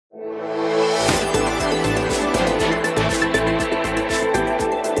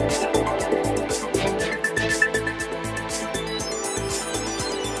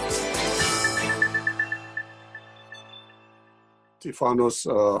Stefanos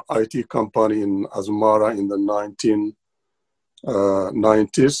IT company in Asmara in the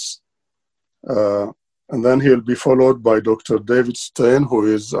 1990s. And then he'll be followed by Dr. David Stein,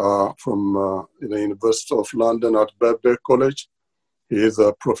 who is from the University of London at Birkbeck College. He is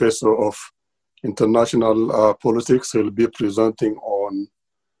a professor of international politics. He'll be presenting on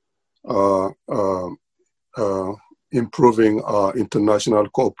improving international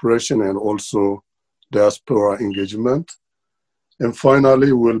cooperation and also diaspora engagement. And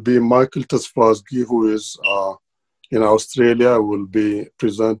finally will be Michael Tesfazgi, who is in Australia, will be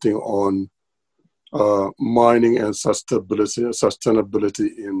presenting on mining and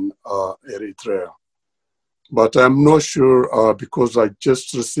sustainability in Eritrea. But I'm not sure because I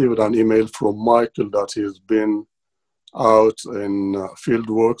just received an email from Michael that he's been out in field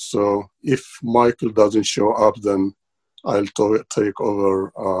work. So if Michael doesn't show up, then I'll take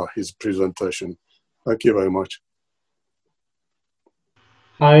over his presentation. Thank you very much.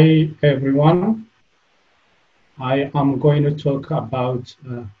 Hi, everyone. I am going to talk about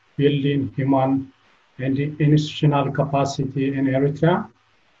building human and institutional capacity in Eritrea.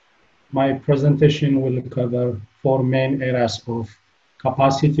 My presentation will cover 4 main areas of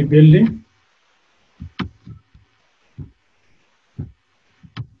capacity building.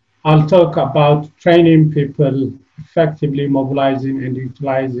 I'll talk about training people, effectively mobilizing and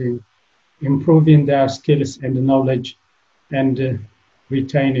utilizing, improving their skills and knowledge, and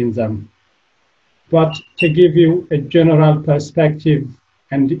retaining them. But to give you a general perspective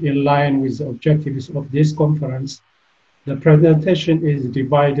and in line with the objectives of this conference, the presentation is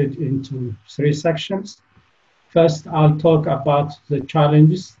divided into 3 sections. First, I'll talk about the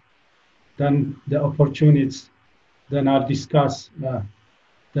challenges, then the opportunities, then I'll discuss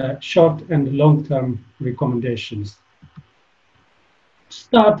the short and long-term recommendations. To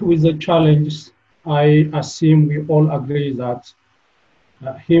start with the challenges, I assume we all agree that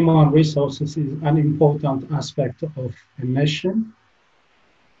human resources is an important aspect of a nation,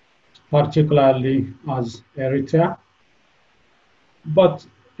 particularly as Eritrea. But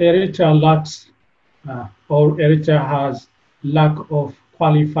Eritrea lacks, or Eritrea has lack of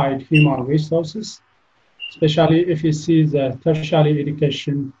qualified human resources, especially if you see the tertiary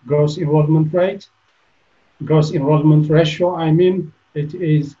education gross enrollment ratio, I mean, it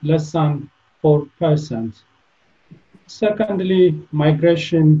is less than 4%. Secondly,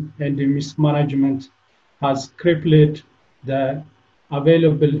 migration and mismanagement has crippled the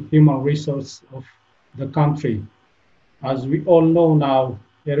available human resource of the country. As we all know now,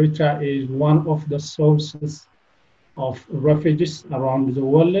 Eritrea is one of the sources of refugees around the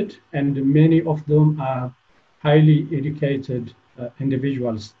world, and many of them are highly educated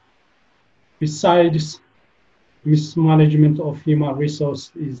individuals. Besides, mismanagement of human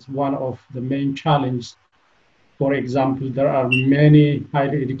resource is one of the main challenges. For example, there are many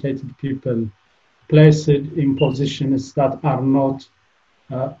highly educated people placed in positions that are not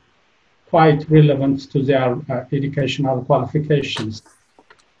quite relevant to their educational qualifications.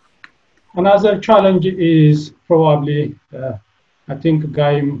 Another challenge is probably, I think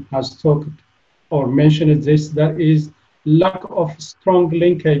Guy has talked or mentioned this, there is lack of strong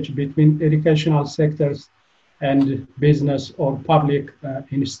linkage between educational sectors and business or public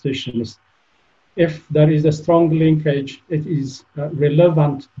institutions. If there is a strong linkage, it is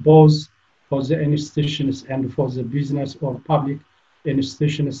relevant both for the institutions and for the business or public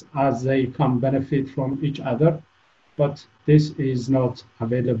institutions as they can benefit from each other, but this is not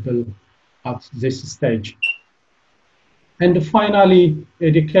available at this stage. And finally,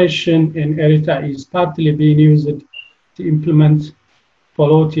 education in Eritrea is partly being used to implement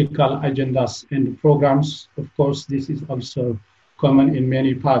political agendas and programs. Of course, this is also common in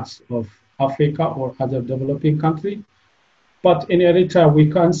many parts of Africa or other developing countries. But in Eritrea, we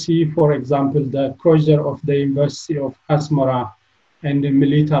can see, for example, the closure of the University of Asmara and the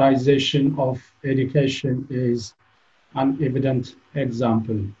militarization of education is an evident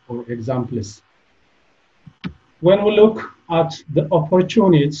example or examples. When we look at the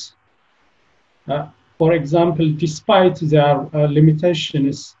opportunities, for example, despite their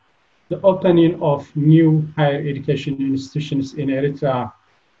limitations, the opening of new higher education institutions in Eritrea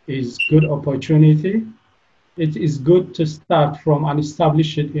is good opportunity. It is good to start from an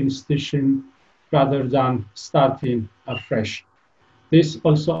established institution rather than starting afresh. This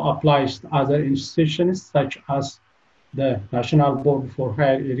also applies to other institutions such as the National Board for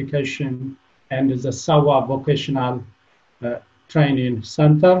Higher Education and the Sawa Vocational Training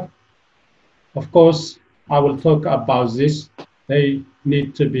Center. Of course, I will talk about this. They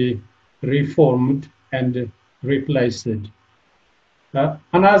need to be reformed and replaced.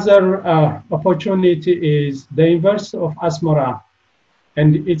 Another opportunity is the University of Asmara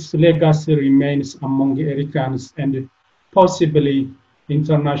and its legacy remains among Eritreans and possibly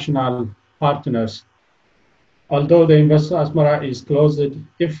international partners. Although the Investor Asmara is closed,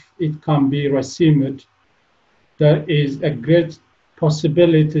 if it can be resumed, there is a great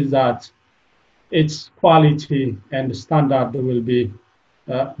possibility that its quality and standard will be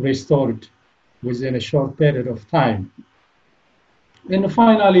restored within a short period of time. And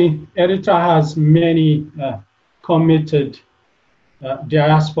finally, Eritrea has many committed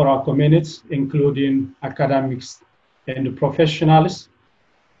diaspora communities, including academics and professionals.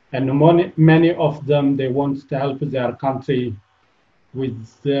 And many of them, they want to help their country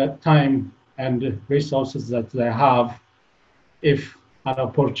with the time and resources that they have if an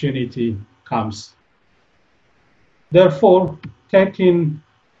opportunity comes. Therefore, taking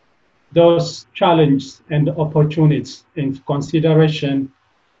those challenges and opportunities into consideration,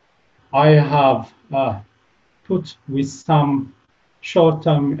 I have put with some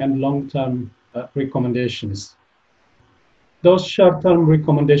short-term and long-term recommendations. Those short-term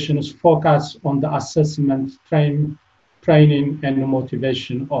recommendations focus on the assessment, training, and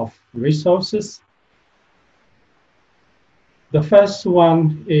motivation of resources. The first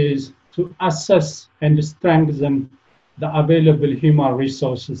one is to assess and strengthen the available human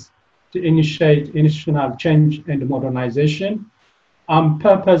resources to initiate institutional change and modernization. I'm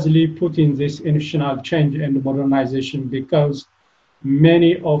purposely putting this institutional change and modernization because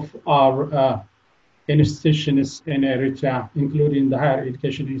many of our institutions in Eritrea, including the higher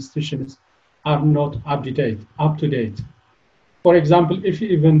education institutions, are not up to date. For example, if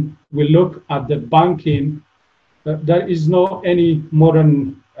even we look at the banking, there is no any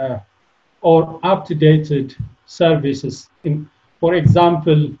modern or up-to-date services. For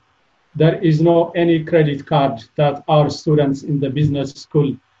example, there is no any credit card that our students in the business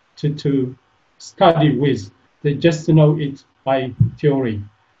school to study with. They just know it by theory.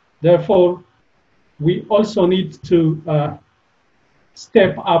 Therefore, we also need to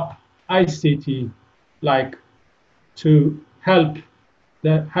step up ICT, like to help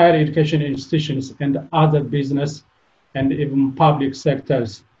the higher education institutions and other business and even public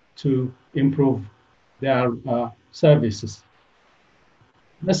sectors to improve their services.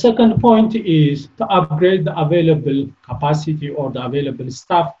 The second point is to upgrade the available capacity or the available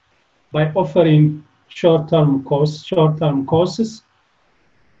staff by offering short-term courses.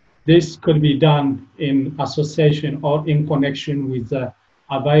 This could be done in association or in connection with the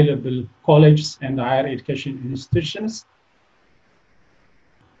available colleges and higher education institutions.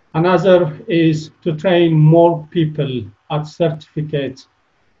 Another is to train more people at certificate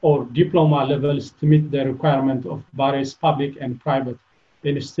or diploma levels to meet the requirement of various public and private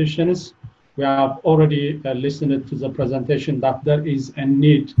institutions. We have already listened to the presentation that there is a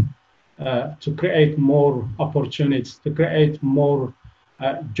need to create more opportunities, to create more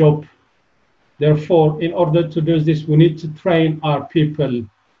job. Therefore, in order to do this, we need to train our people.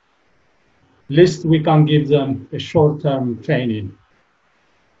 Least we can give them a short-term training.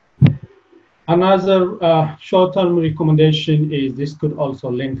 Another short-term recommendation is, this could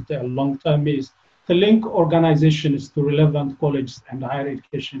also link to a long-term, is to link organizations to relevant colleges and higher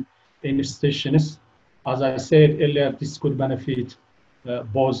education institutions. As I said earlier, this could benefit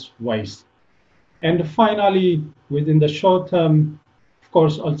both ways. And finally, within the short term, of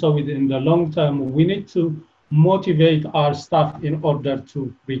course, also within the long term, we need to motivate our staff in order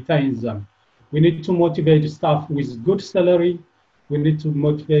to retain them. We need to motivate staff with good salary. We need to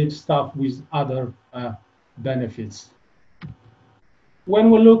motivate staff with other benefits.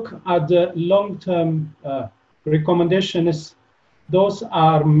 When we look at the long-term recommendations, those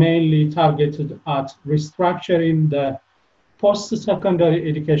are mainly targeted at restructuring the post-secondary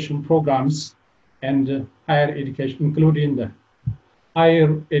education programs and higher education, including the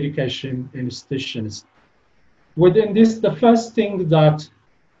higher education institutions. Within this, the first thing that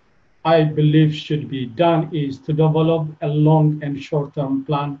I believe should be done is to develop a long and short-term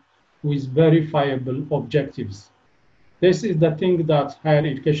plan with verifiable objectives. This is the thing that higher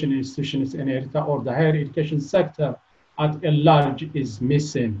education institutions in Eritrea or the higher education sector at a large is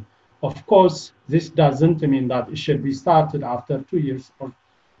missing. Of course, this doesn't mean that it should be started after 2 years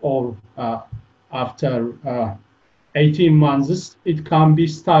or after 18 months. It can be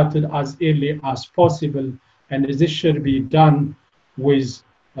started as early as possible, and this should be done with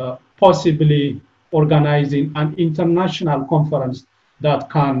possibly organizing an international conference that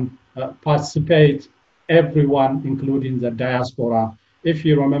can participate everyone, including the diaspora. If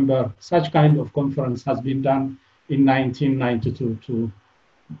you remember, such kind of conference has been done in 1992 to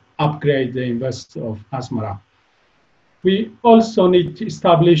upgrade the University of Asmara. We also need to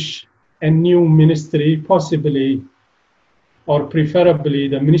establish a new ministry, possibly or preferably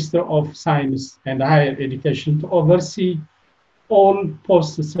the Minister of Science and Higher Education, to oversee all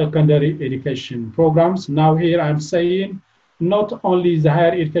post-secondary education programs. Now here I'm saying not only the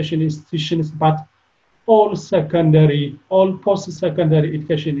higher education institutions, but all post-secondary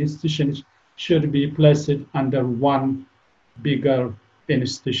education institutions should be placed under one bigger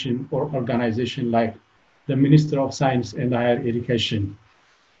institution or organization like the Minister of Science and Higher Education.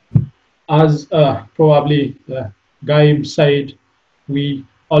 As probably Gaim said, we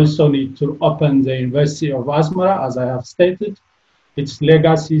also need to open the University of Asmara, as I have stated. Its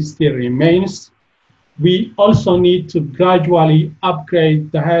legacy still remains. We also need to gradually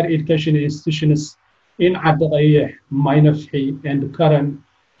upgrade the higher education institutions in Adghayeh, Mainafhi, and current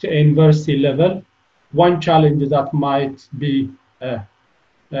to university level. One challenge that might be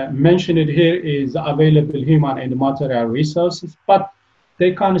mentioned here is available human and material resources, but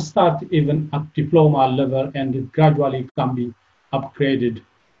they can start even at diploma level and it gradually can be upgraded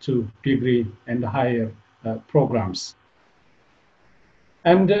to degree and higher programs.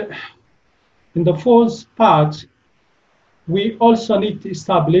 And in the fourth part, we also need to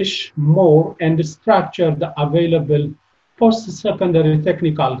establish more and structure the available post-secondary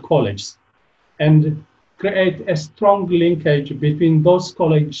technical colleges and create a strong linkage between those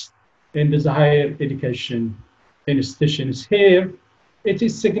colleges and the higher education institutions. Here, it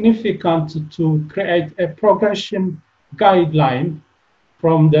is significant to create a progression guideline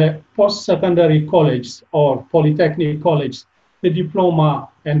from the post-secondary college or polytechnic college, the diploma,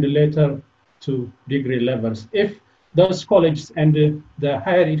 and later to degree levels. If those colleges and the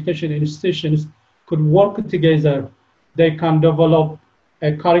higher education institutions could work together, they can develop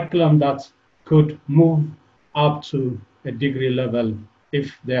a curriculum that could move up to a degree level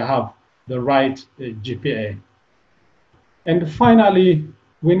if they have the right GPA. And finally,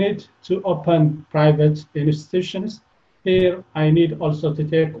 we need to open private institutions. Here, I need also to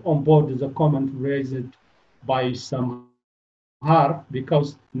take on board the comment raised by some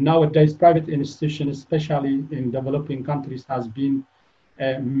because nowadays private institutions, especially in developing countries, has been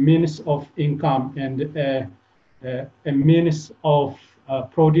a means of income and a means of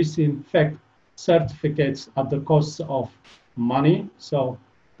producing fake certificates at the cost of money. So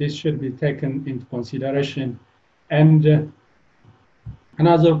this should be taken into consideration. And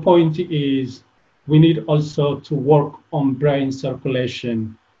another point is we need also to work on brain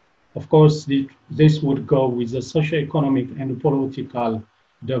circulation. Of course, this would go with the socioeconomic and political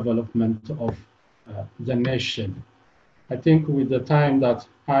development of the nation. I think with the time that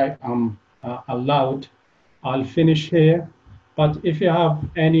I am allowed, I'll finish here. But if you have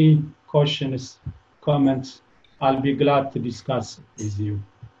any questions, comments, I'll be glad to discuss with you.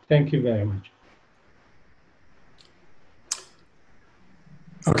 Thank you very much.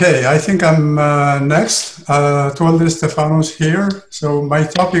 Okay, I think I'm next. Tuolde Stefanos here. So my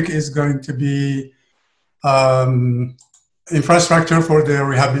topic is going to be infrastructure for the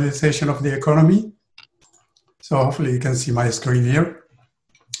rehabilitation of the economy. So hopefully you can see my screen here.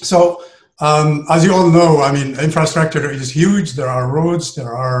 So as you all know, I mean, infrastructure is huge. There are roads,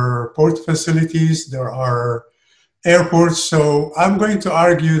 there are port facilities, there are airports. So I'm going to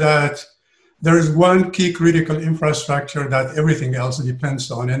argue that there is one key critical infrastructure that everything else depends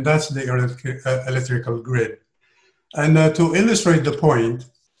on, and that's the electrical grid. And to illustrate the point,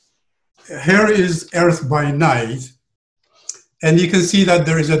 here is Earth by night, and you can see that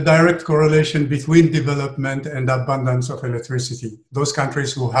there is a direct correlation between development and abundance of electricity. Those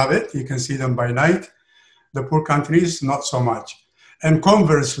countries who have it, you can see them by night. The poor countries, not so much. And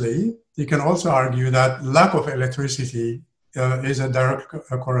conversely, you can also argue that lack of electricity is a direct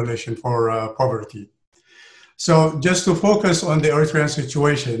correlation for poverty. So just to focus on the Eritrean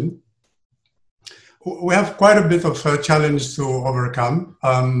situation, we have quite a bit of a challenge to overcome.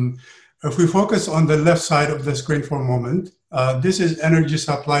 If we focus on the left side of the screen for a moment, this is energy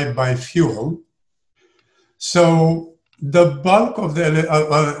supplied by fuel. So the bulk of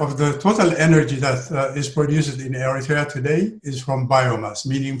the total energy that is produced in Eritrea today is from biomass,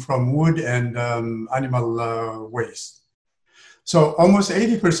 meaning from wood and animal waste. So almost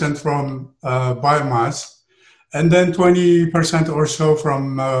 80% from biomass, and then 20% or so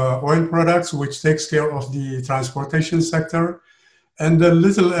from oil products, which takes care of the transportation sector, and the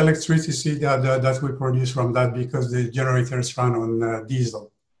little electricity that we produce from that because the generators run on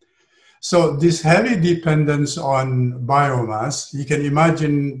diesel. So this heavy dependence on biomass, you can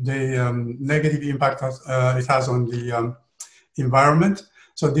imagine the negative impact it has on the environment.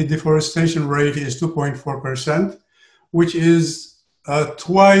 So the deforestation rate is 2.4%. which is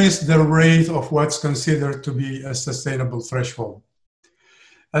twice the rate of what's considered to be a sustainable threshold.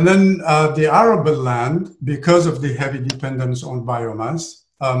 And then the arable land, because of the heavy dependence on biomass,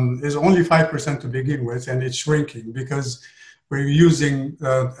 is only 5% to begin with, and it's shrinking because we're using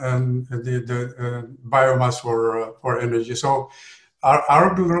the biomass for energy. So our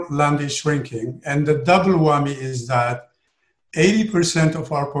arable land is shrinking, and the double whammy is that 80%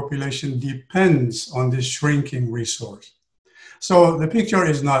 of our population depends on this shrinking resource. So the picture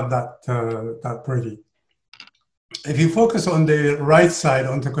is not that pretty. If you focus on the right side,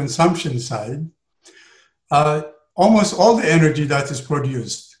 on the consumption side, almost all the energy that is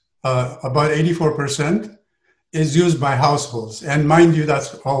produced, about 84%, is used by households. And mind you,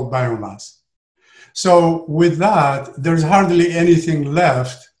 that's all biomass. So with that, there's hardly anything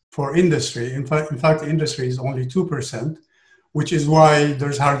left for industry. In fact, industry is only 2%, which is why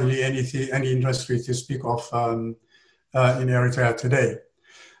there's hardly any industry to speak of in Eritrea today.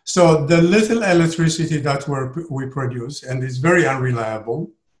 So the little electricity that we produce, and it's very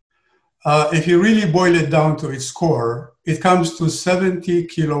unreliable, if you really boil it down to its core, it comes to 70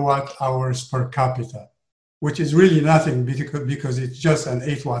 kilowatt hours per capita, which is really nothing because it's just an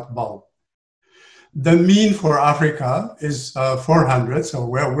 8-watt bulb. The mean for Africa is 400, so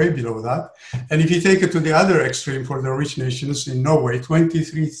we're way below that. And if you take it to the other extreme for the rich nations, in Norway,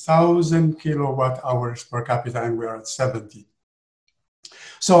 23,000 kilowatt hours per capita, and we're at 70.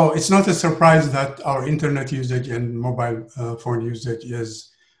 So it's not a surprise that our internet usage and mobile phone usage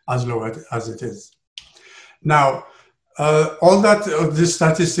is as low as it is. Now, all that this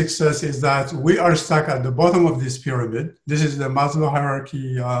statistic says is that we are stuck at the bottom of this pyramid. This is the Maslow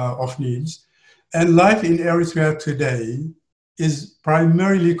hierarchy of needs. And life in Eritrea today is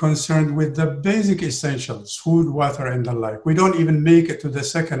primarily concerned with the basic essentials, food, water, and the like. We don't even make it to the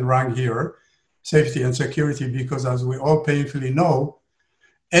second rank here, safety and security, because as we all painfully know,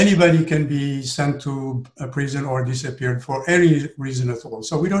 anybody can be sent to a prison or disappeared for any reason at all.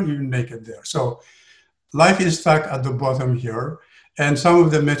 So we don't even make it there. So life is stuck at the bottom here. And some of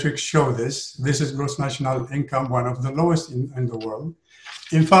the metrics show this. This is gross national income, one of the lowest in the world.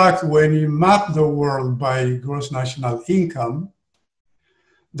 In fact, when you map the world by gross national income,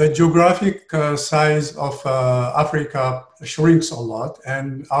 the geographic size of Africa shrinks a lot,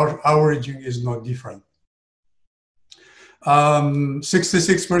 and our region is not different.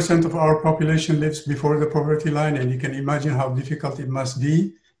 66% of our population lives before the poverty line, and you can imagine how difficult it must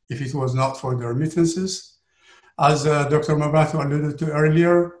be if it was not for the remittances. As Dr. Mabato alluded to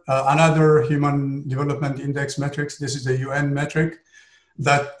earlier, another Human Development Index metrics, this is a UN metric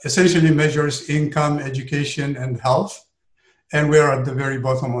that essentially measures income, education, and health. And we're at the very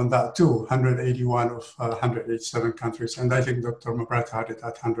bottom on that too, 181 of 187 countries. And I think Dr. Mabato had it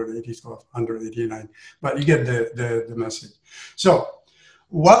at 180 to 189, but you get the message. So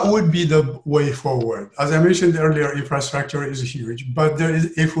what would be the way forward? As I mentioned earlier, infrastructure is huge, but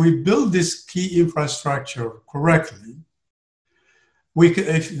if we build this key infrastructure correctly,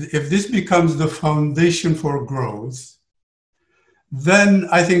 if this becomes the foundation for growth, then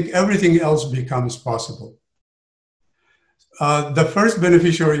I think everything else becomes possible. The first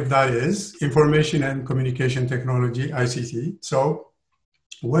beneficiary of that is information and communication technology, ICT. So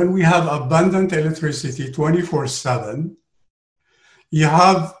when we have abundant electricity 24/7, you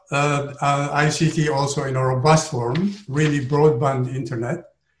have ICT also in a robust form, really broadband internet.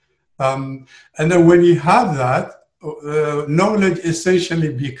 And then when you have that, knowledge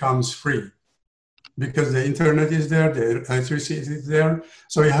essentially becomes free because the internet is there, the electricity is there.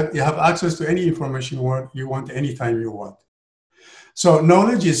 So you have access to any information you want anytime you want. So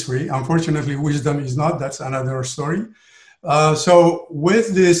knowledge is free. Unfortunately, wisdom is not. That's another story. So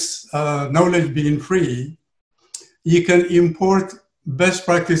with this knowledge being free, you can import best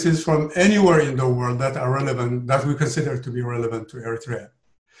practices from anywhere in the world that are relevant, that we consider to be relevant to Eritrea.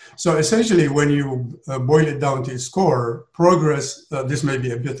 So essentially, when you boil it down to its core, progress, this may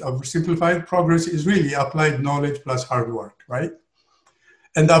be a bit oversimplified, progress is really applied knowledge plus hard work, right?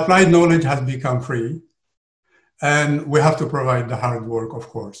 And the applied knowledge has become free. And we have to provide the hard work, of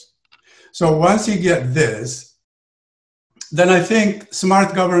course. So once you get this, then I think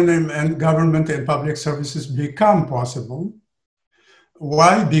smart government and public services become possible.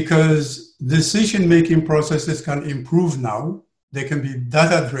 Why? Because decision-making processes can improve now. They can be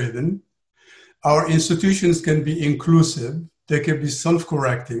data-driven. Our institutions can be inclusive. They can be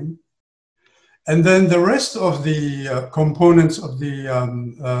self-correcting. And then the rest of the components of the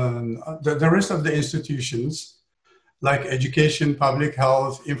rest of the institutions, like education, public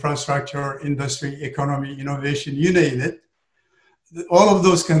health, infrastructure, industry, economy, innovation, you name it, all of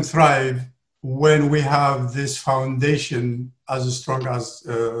those can thrive when we have this foundation as strong as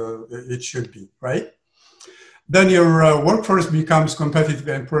it should be, right? then your workforce becomes competitive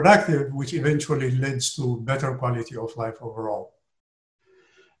and productive, which eventually leads to better quality of life overall.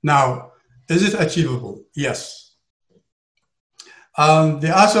 Now, is it achievable? Yes.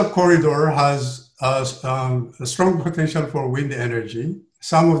 The Asab corridor has a strong potential for wind energy.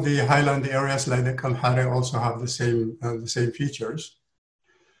 Some of the highland areas like the Kalahari also have the same features.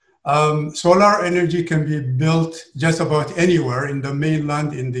 Solar energy can be built just about anywhere in the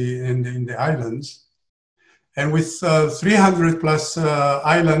mainland, in the islands. And with 300 plus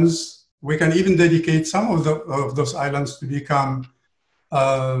islands, we can even dedicate some of those islands to become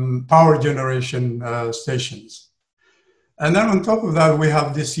power generation stations. And then on top of that, we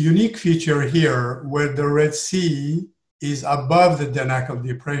have this unique feature here where the Red Sea is above the Danakil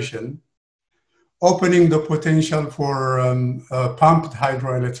Depression, opening the potential for pumped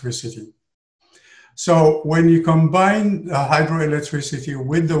hydroelectricity. So when you combine hydroelectricity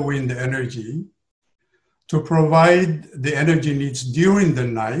with the wind energy to provide the energy needs during the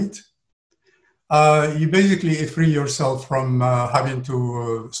night, you basically free yourself from having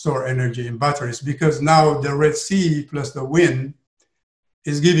to store energy in batteries, because now the Red Sea plus the wind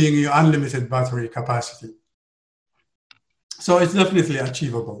is giving you unlimited battery capacity. So it's definitely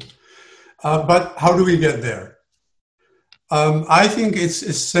achievable. But how do we get there? I think it's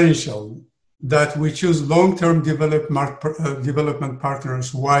essential that we choose long-term development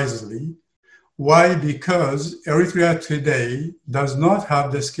partners wisely. Why? Because Eritrea today does not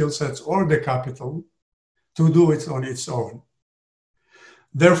have the skill sets or the capital to do it on its own.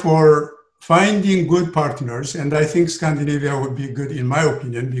 Therefore, finding good partners, and I think Scandinavia would be good in my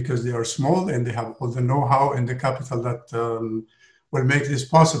opinion, because they are small and they have all the know-how and the capital that will make this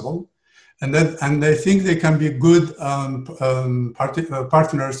possible. And I think they can be good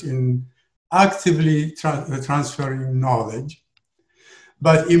partners in actively transferring knowledge.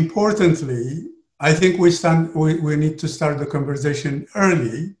 But importantly, I think we need to start the conversation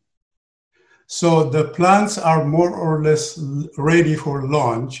early, so the plants are more or less ready for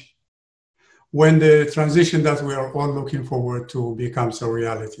launch when the transition that we are all looking forward to becomes a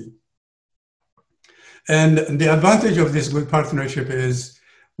reality. And the advantage of this good partnership is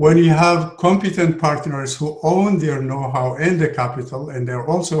when you have competent partners who own their know-how and the capital, and they're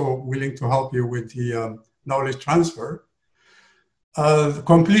also willing to help you with the knowledge transfer, the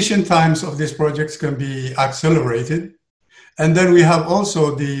completion times of these projects can be accelerated. And then we have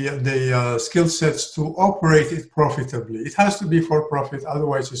also the skill sets to operate it profitably. It has to be for profit,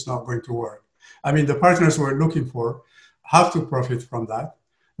 otherwise it's not going to work. I mean, the partners we're looking for have to profit from that.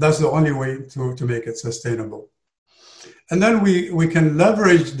 That's the only way to make it sustainable. And then we can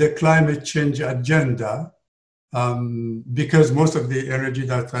leverage the climate change agenda because most of the energy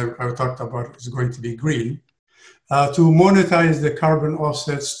that I talked about is going to be green, to monetize the carbon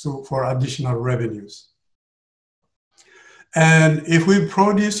offsets for additional revenues. And if we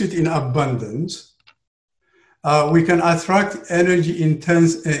produce it in abundance, we can attract energy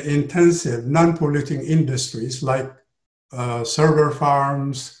intensive, non-polluting industries like server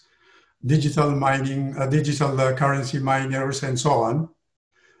farms, digital mining, digital currency miners, and so on,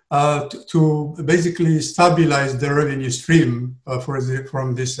 to basically stabilize the revenue stream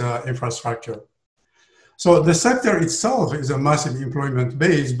from this infrastructure. So the sector itself is a massive employment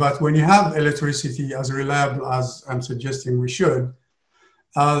base, but when you have electricity as reliable as I'm suggesting we should,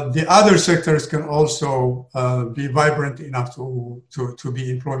 the other sectors can also be vibrant enough to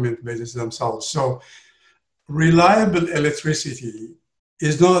be employment bases themselves. So reliable electricity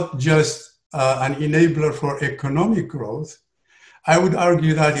is not just an enabler for economic growth. I would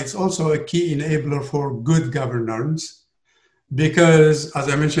argue that it's also a key enabler for good governance, because, as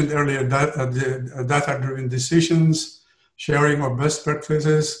I mentioned earlier, data-driven decisions, sharing of best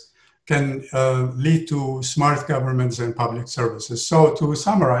practices can lead to smart governments and public services. So to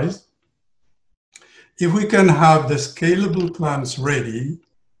summarize, if we can have the scalable plans ready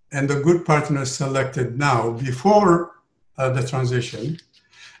and the good partners selected now before the transition,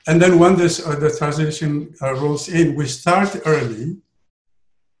 and then when the transition rolls in, we start early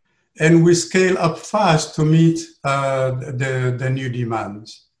and we scale up fast to meet the new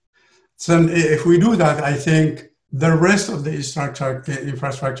demands. So if we do that, I think the rest of the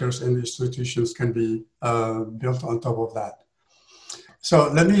infrastructures and institutions can be built on top of that. So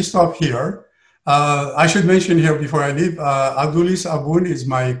let me stop here. I should mention here before I leave, Abdulis Abun is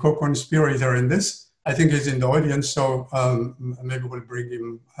my co-conspirator in this. I think he's in the audience, so maybe we'll bring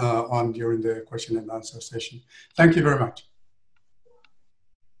him on during the question and answer session. Thank you very much.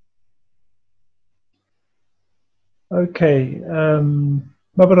 Okay,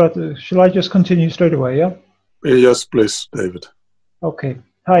 shall I just continue straight away, yeah? Yes, please, David. Okay,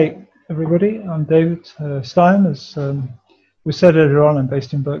 hi. everybody. I'm David Stein. As we said earlier on, I'm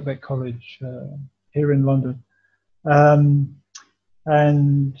based in Birkbeck College here in London.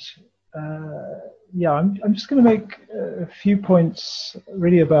 Yeah, I'm just going to make a few points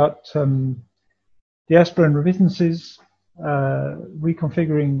really about diaspora and remittances,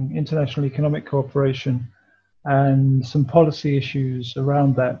 reconfiguring international economic cooperation, and some policy issues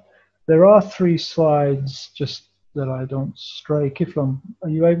around that. There are 3 slides, just that I don't stray. Kiflon, are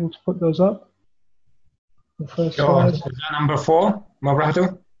you able to put those up? The first slide. Is that number 4,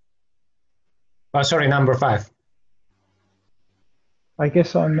 Mobratu? Oh, sorry, number 5. I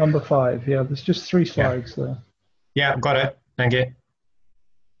guess I'm number 5. Yeah, there's just 3 slides there. Yeah, got it. Thank you.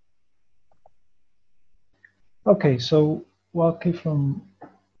 Okay, so while Kiflon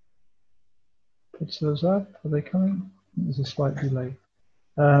puts those up, are they coming? There's a slight delay.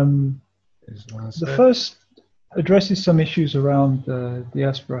 The first addresses some issues around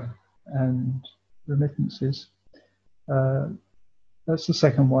diaspora and remittances. That's the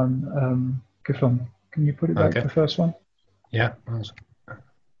second one. Kiflon, can you put it back to the first one? Yeah.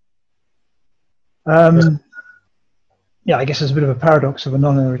 Yeah, I guess there's a bit of a paradox of a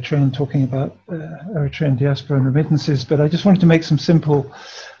non-Eritrean talking about Eritrean diaspora and remittances, but I just wanted to make some simple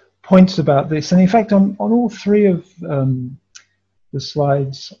points about this. And in fact, on all 3 of the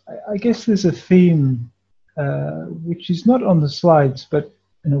slides, I guess there's a theme which is not on the slides, but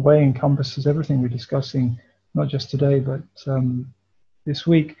in a way encompasses everything we're discussing, not just today, but this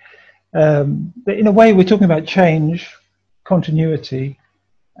week. In a way, we're talking about change, continuity,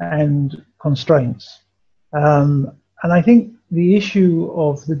 and constraints. And I think the issue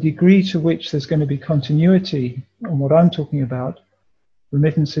of the degree to which there's going to be continuity on what I'm talking about,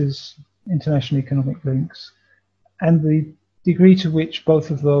 remittances, international economic links, and the degree to which both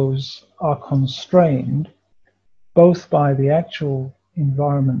of those are constrained, both by the actual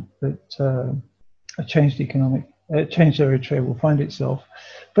environment that a changed Eritrea will find itself,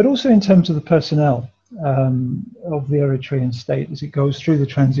 but also in terms of the personnel of the Eritrean state as it goes through the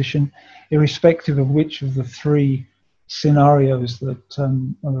transition, irrespective of which of the 3 scenarios that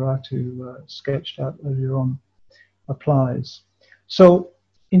Mobratu sketched out earlier on applies. So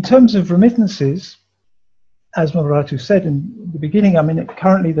in terms of remittances, as Mobratu said in the beginning, I mean,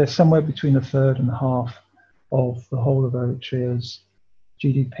 currently they're somewhere between 1/3 and 1/2 of the whole of Eritrea's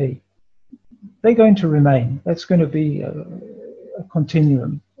GDP. They're going to remain. That's going to be a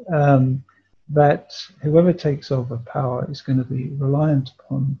continuum that whoever takes over power is going to be reliant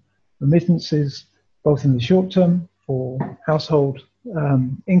upon remittances, both in the short term for household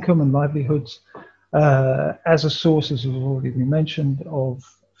income and livelihoods, as a source, as has already been mentioned, of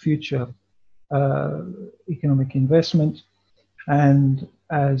future economic investment, and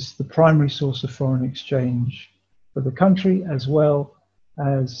as the primary source of foreign exchange for the country, as well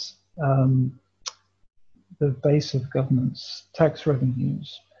as the base of government's tax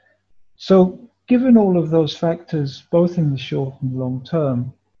revenues. So given all of those factors, both in the short and long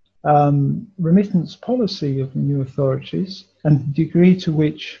term, remittance policy of the new authorities and the degree to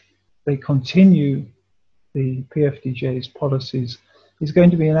which they continue the PFDJ's policies is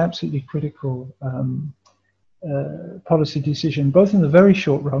going to be an absolutely critical policy decision, both in the very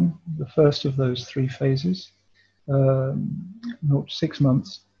short run, the first of those 3 phases, 0 to 6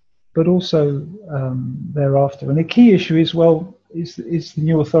 months, but also thereafter. And the key issue is, well, is the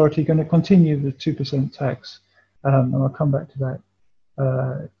new authority going to continue the 2% tax? And I'll come back to that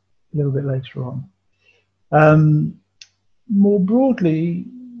a little bit later on. More broadly,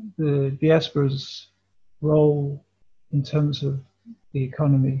 the diaspora's role in terms of the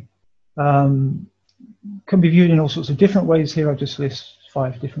economy can be viewed in all sorts of different ways. Here I just list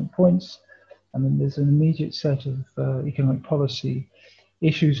 5 different points. And then there's an immediate set of economic policy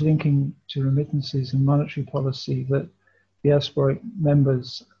issues linking to remittances and monetary policy that diasporic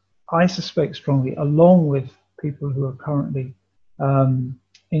members, I suspect strongly, along with people who are currently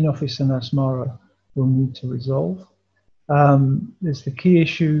in office in Asmara, will need to resolve. There's the key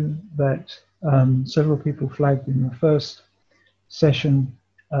issue that several people flagged in the first session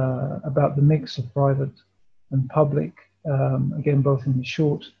about the mix of private and public, again, both in the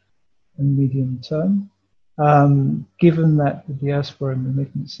short and medium term. Given that the diaspora and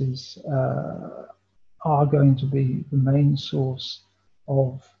remittances are going to be the main source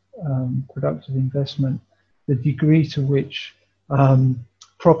of productive investment, the degree to which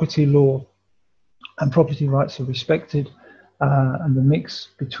property law and property rights are respected and the mix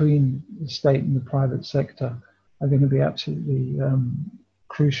between the state and the private sector are going to be absolutely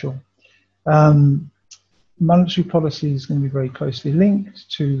crucial. Monetary policy is going to be very closely linked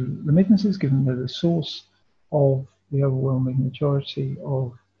to remittances, given they're the source of the overwhelming majority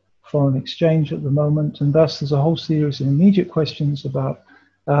of foreign exchange at the moment, and thus there's a whole series of immediate questions about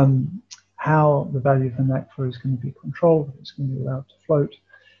how the value of the NACFA is going to be controlled, it's going to be allowed to float,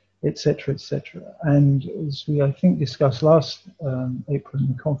 etc., etc. And as we, I think, discussed last April in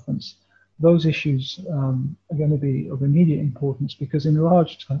the conference, those issues are going to be of immediate importance because in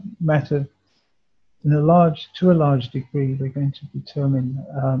large matter, to a large degree, they're going to determine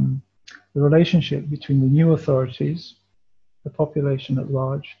the relationship between the new authorities, the population at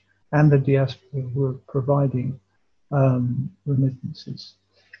large, and the diaspora who are providing remittances.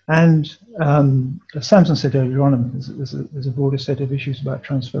 And as Samson said earlier on, there's a broader set of issues about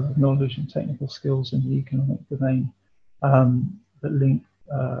transfer of knowledge and technical skills in the economic domain that link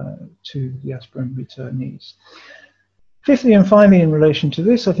to diaspora and returnees. Fifthly and finally, in relation to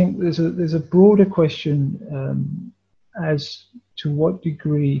this, I think there's a broader question as to what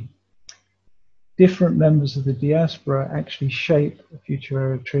degree different members of the diaspora actually shape the future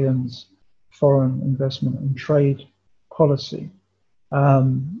Eritreans' foreign investment and trade policy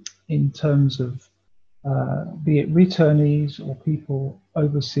in terms of be it returnees or people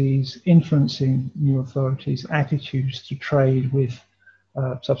overseas influencing new authorities' attitudes to trade with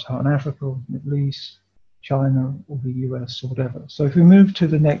Sub-Saharan Africa, or the Middle East, China, or the US, or whatever. So if we move to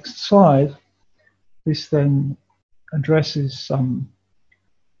the next slide, this then addresses some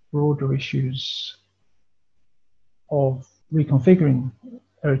broader issues of reconfiguring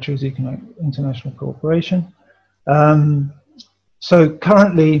Eritrea's economic international cooperation. So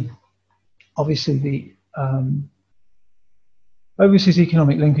currently, obviously, the overseas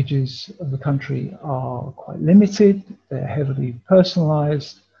economic linkages of the country are quite limited. They're heavily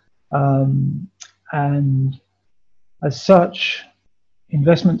personalized. And as such,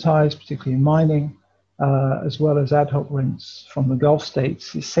 investment ties, particularly in mining, as well as ad hoc rents from the Gulf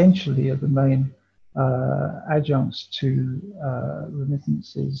states, essentially are the main adjuncts to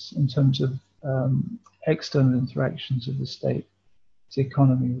remittances in terms of external interactions of the state's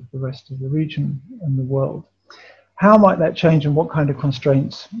economy with the rest of the region and the world. How might that change and what kind of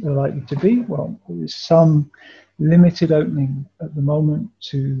constraints are likely to be? Well, there is some limited opening at the moment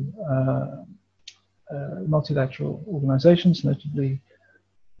to multilateral organizations, notably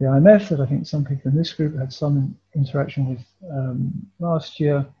the IMF, that I think some people in this group had some interaction with last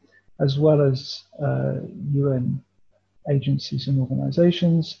year, as well as UN agencies and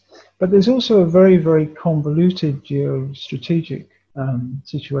organizations. But there's also a very, very convoluted geostrategic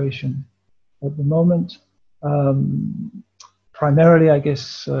situation at the moment, primarily, I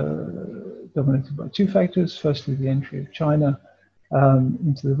guess, dominated by two factors. Firstly, the entry of China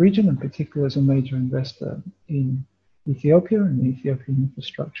into the region, in particular as a major investor in Ethiopia and the Ethiopian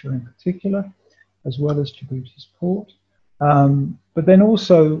infrastructure in particular, as well as Djibouti's port. But then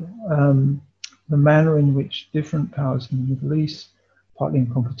also the manner in which different powers in the Middle East, partly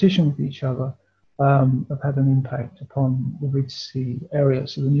in competition with each other, have had an impact upon the Red Sea area.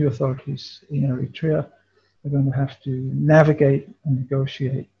 So the new authorities in Eritrea are going to have to navigate and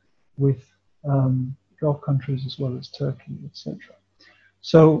negotiate with Gulf countries as well as Turkey, etc.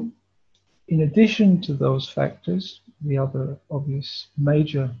 So in addition to those factors, the other obvious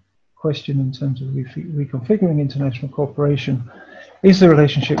major question in terms of reconfiguring international cooperation is the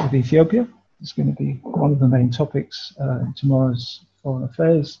relationship with Ethiopia. It's going to be one of the main topics in tomorrow's Foreign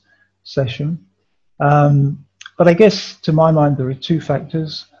Affairs session. But I guess, to my mind, there are two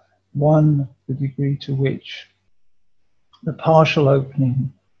factors. One, the degree to which the partial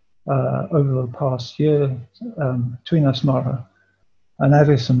opening over the past year between Asmara and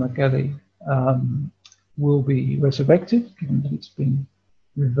Addis and Mekelle will be resurrected, given that it's been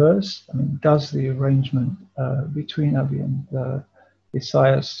reversed. I mean, does the arrangement between Abiy and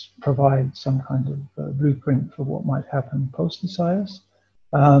Isaias provide some kind of blueprint for what might happen post-Isaias?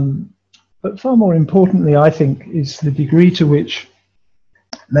 But far more importantly, I think, is the degree to which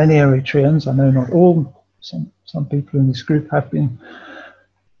many Eritreans, I know not all, some people in this group have been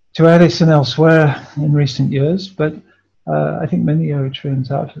to Addis and elsewhere in recent years, but I think many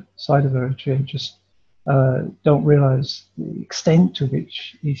Eritreans outside of Eritrea just don't realize the extent to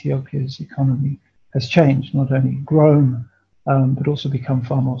which Ethiopia's economy has changed, not only grown, but also become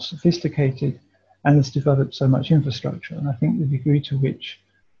far more sophisticated and has developed so much infrastructure. And I think the degree to which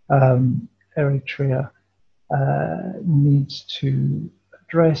Eritrea needs to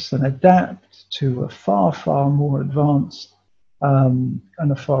address and adapt to a far, far more advanced and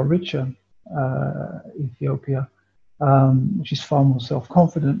a far richer Ethiopia, which is far more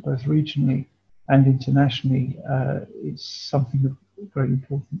self-confident, both regionally and internationally, is something of great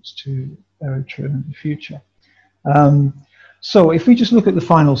importance to Eritrea in the future. So if we just look at the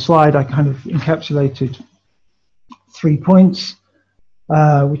final slide, I kind of encapsulated 3 points.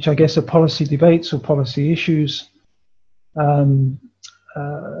 which I guess are policy debates or policy issues,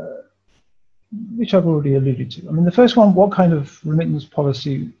 which I've already alluded to. I mean, the first one, what kind of remittance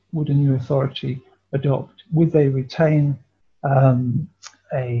policy would a new authority adopt? Would they retain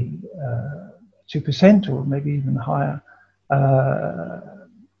a 2% or maybe even higher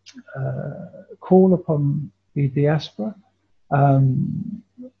call upon the diaspora?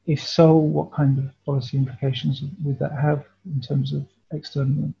 If so, what kind of policy implications would that have in terms of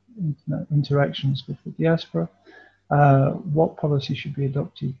external interactions with the diaspora? What policy should be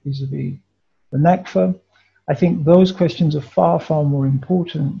adopted vis-a-vis the NACFA? I think those questions are far, far more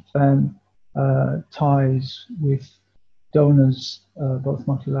important than ties with donors, both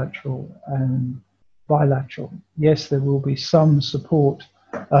multilateral and bilateral. Yes, there will be some support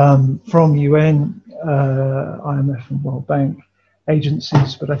from UN, IMF and World Bank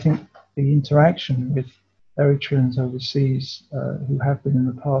agencies, but I think the interaction with Eritreans overseas who have been in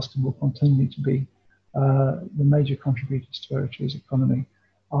the past and will continue to be the major contributors to Eritrea's economy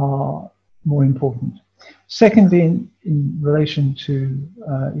are more important. Secondly, in relation to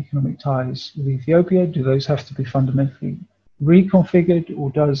economic ties with Ethiopia, do those have to be fundamentally reconfigured,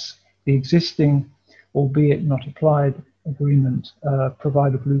 or does the existing, albeit not applied, agreement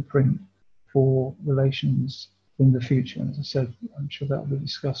provide a blueprint for relations in the future? As I said, I'm sure that will be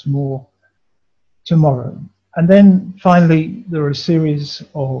discussed more tomorrow. And then finally, there are a series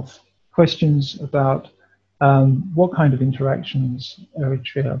of questions about what kind of interactions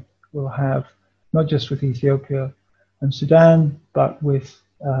Eritrea will have, not just with Ethiopia and Sudan, but with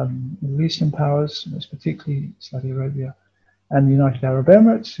Middle Eastern powers, most particularly Saudi Arabia and the United Arab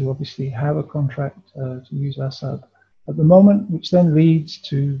Emirates, who obviously have a contract to use Assad at the moment, which then leads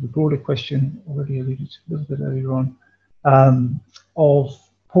to the broader question, already alluded to a little bit earlier on, of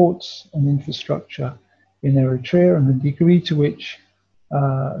ports and infrastructure in Eritrea and the degree to which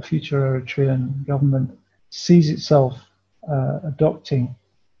a future Eritrean government sees itself adopting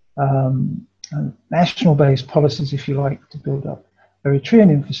national-based policies, if you like, to build up Eritrean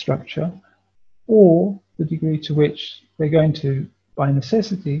infrastructure, or the degree to which they're going to, by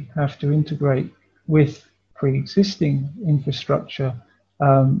necessity, have to integrate with pre-existing infrastructure,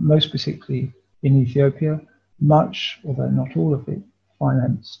 most particularly in Ethiopia, much, although not all of it,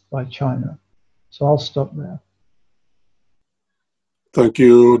 financed by China. So I'll stop there. Thank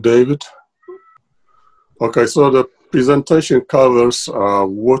you, David. Okay, so the presentation covers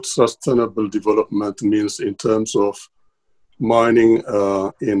what sustainable development means in terms of mining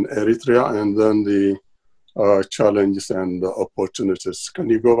in Eritrea, and then the challenges and opportunities. Can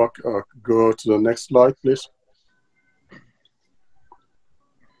you go back, go to the next slide, please?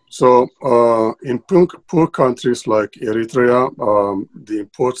 So in poor countries like Eritrea, the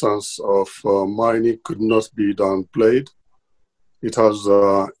importance of mining could not be downplayed. It has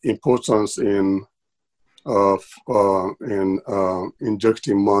importance in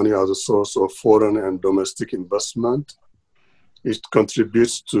injecting money as a source of foreign and domestic investment. It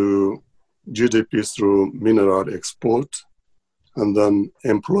contributes to GDP through mineral export, and then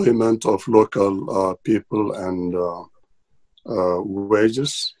employment of local people and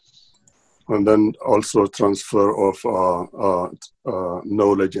wages, and then also transfer of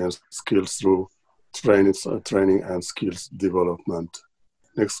knowledge and skills through training and skills development.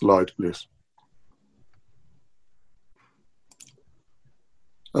 Next slide, please.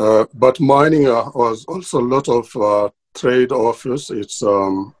 But mining was also a lot of trade offers. It's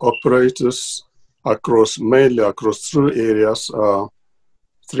operators mainly across three areas,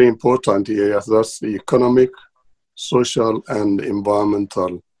 three important areas. That's the economic, social, and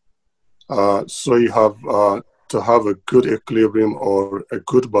environmental. So you have to have a good equilibrium or a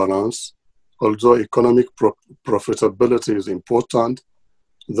good balance. Although economic profitability is important,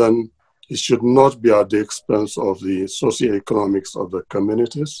 then it should not be at the expense of the socioeconomics of the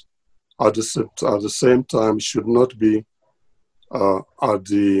communities. At the same time, it should not be at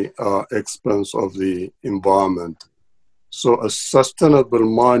the expense of the environment. So a sustainable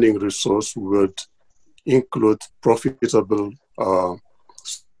mining resource would include profitable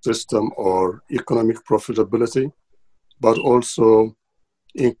system or economic profitability, but also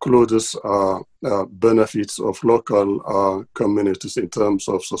includes benefits of local communities in terms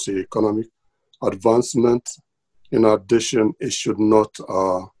of socioeconomic advancement. In addition, it should not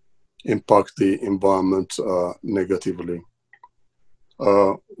impact the environment negatively.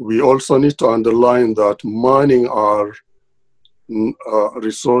 We also need to underline that mining are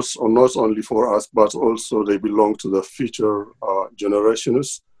resource not only for us, but also they belong to the future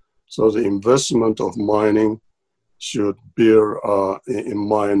generations. So the investment of mining should bear in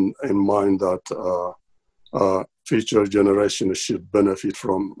mind that future generations should benefit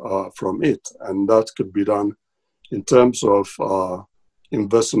from it. And that could be done in terms of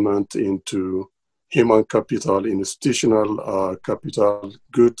investment into human capital, institutional capital,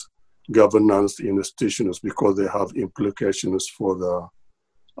 good governance institutions, because they have implications for the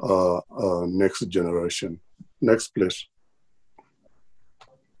next generation. Next, please.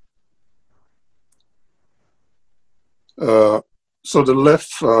 So the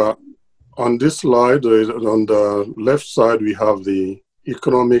left, on this slide, on the left side, we have the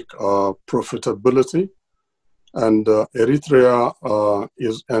economic profitability. And Eritrea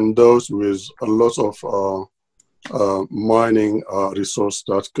is endowed with a lot of mining resource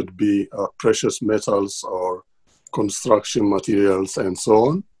that could be precious metals or construction materials and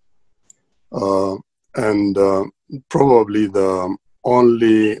so on. Probably the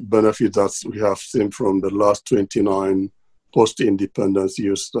only benefit that we have seen from the last 29 post-independence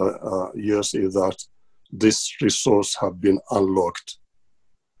years is that this resource have been unlocked.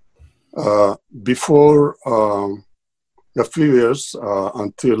 Before a few years,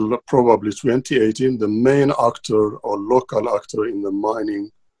 until probably 2018, the main actor or local actor in the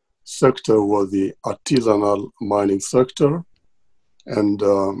mining sector was the artisanal mining sector, and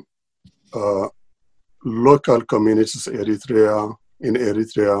local communities in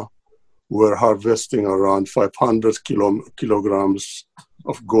Eritrea were harvesting around 500 kilograms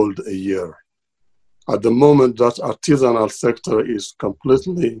of gold a year. At the moment, that artisanal sector is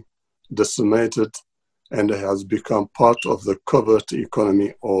completely decimated and has become part of the covert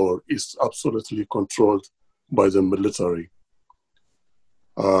economy, or is absolutely controlled by the military.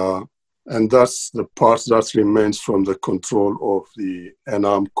 And that's the part that remains from the control of the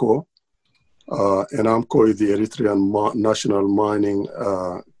NAMCO. NAMCO is the Eritrean National Mining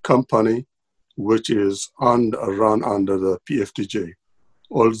Company, which is run under the PFDJ.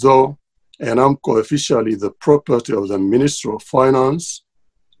 Although NAMCO officially the property of the Minister of Finance,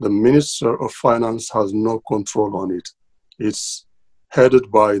 the Minister of Finance has no control on it. It's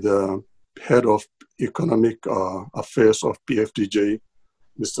headed by the head of economic affairs of PFDJ,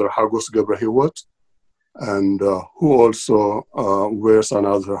 Mr. Hagos Gebrehiyot, and who also wears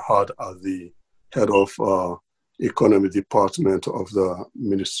another hat as the head of economy department of the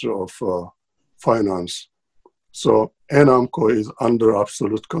Ministry of Finance. So NAMCO is under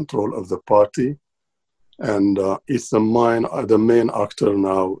absolute control of the party, and it's the main actor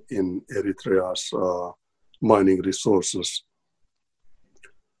now in Eritrea's mining resources.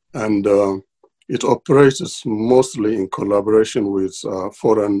 And it operates mostly in collaboration with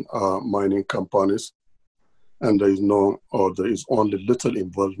foreign mining companies, and there is only little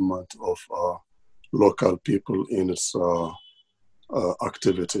involvement of local people in its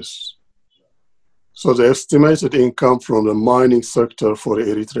activities. So the estimated income from the mining sector for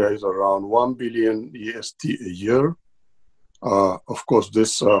Eritrea is around 1 billion USD a year. Of course,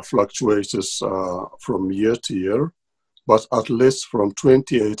 this fluctuates from year to year, but at least from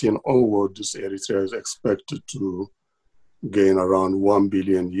 2018 onward, this Eritrea is expected to gain around $1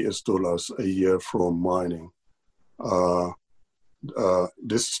 billion a year from mining.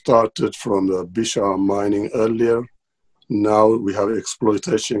 This started from the Bisha mining earlier. Now we have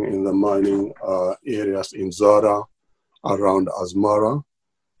exploitation in the mining areas in Zara, around Asmara,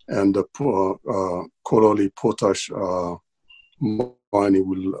 and the Kololi potash mining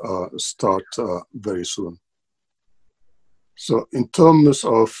will start very soon. So in terms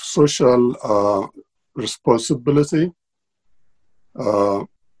of social responsibility, the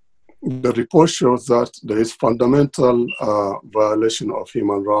report shows that there is fundamental violation of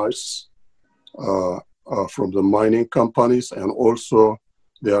human rights from the mining companies, and also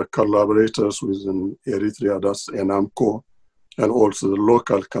they are collaborators within Eritrea, that's NAMCO, and also the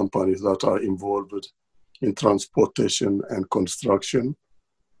local companies that are involved in transportation and construction.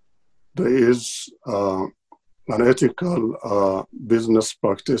 There is unethical business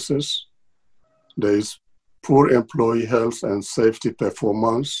practices. There is poor employee health and safety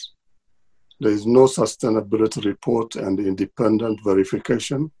performance. There is no sustainability report and independent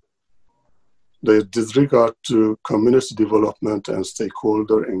verification. There is disregard to community development and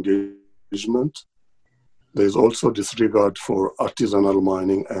stakeholder engagement. There is also disregard for artisanal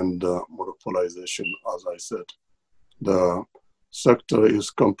mining and monopolization, as I said. The sector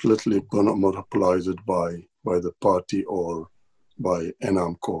is completely monopolized by the party or by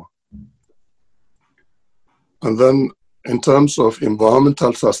NAMCO. And then in terms of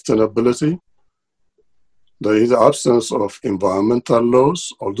environmental sustainability, there is the absence of environmental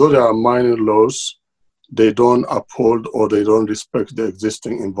laws. Although there are mining laws, they don't uphold or they don't respect the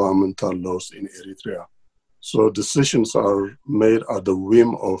existing environmental laws in Eritrea. So decisions are made at the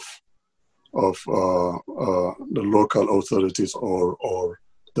whim of of the local authorities or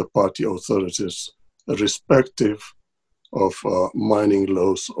the party authorities, irrespective of mining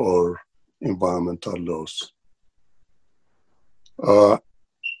laws or environmental laws.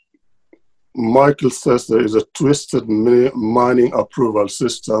 Michael says there is a twisted mining approval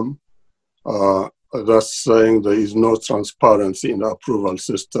system. That's saying there is no transparency in the approval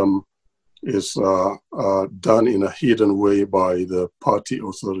system. Is done in a hidden way by the party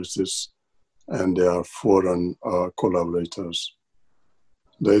authorities and their foreign collaborators.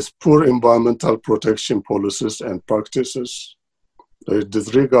 There is poor environmental protection policies and practices. There is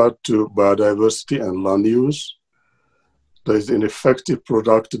disregard to biodiversity and land use. There is ineffective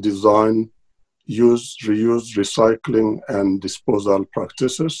product design, use, reuse, recycling, and disposal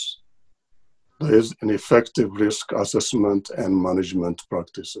practices. There is ineffective risk assessment and management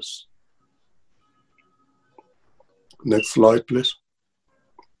practices. Next slide, please.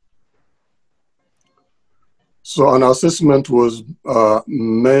 So an assessment was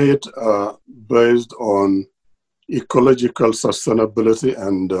made based on ecological sustainability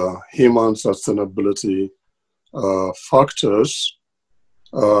and human sustainability factors.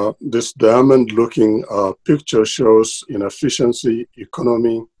 This diamond-looking picture shows inefficiency,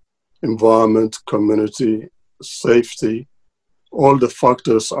 economy, environment, community, safety. All the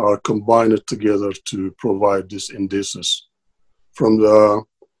factors are combined together to provide these indices. From the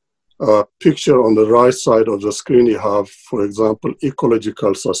picture on the right side of the screen, you have, for example,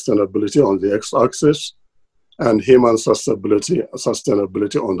 ecological sustainability on the x-axis and human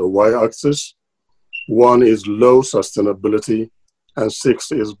sustainability on the y-axis. 1 is low sustainability and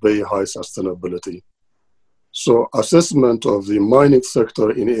 6 is very high sustainability. So assessment of the mining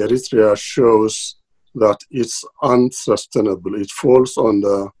sector in Eritrea shows that it's unsustainable. It falls on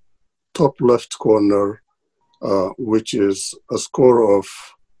the top left corner, which is a score of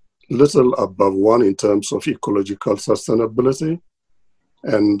little above 1 in terms of ecological sustainability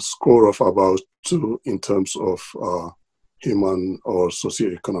and score of about 2 in terms of human or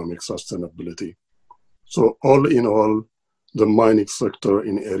socioeconomic sustainability. So all in all, the mining sector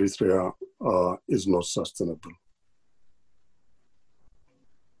in Eritrea is not sustainable.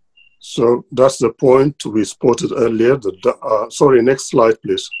 So that's the point we spotted earlier. Sorry, next slide,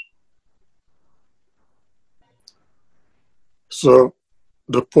 please. So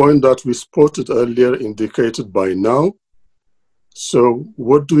the point that we spotted earlier indicated by now. So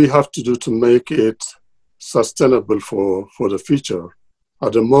what do we have to do to make it sustainable for the future?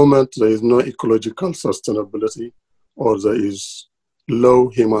 At the moment, there is no ecological sustainability or there is low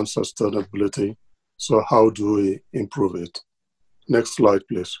human sustainability. So how do we improve it? Next slide,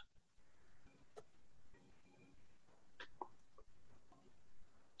 please.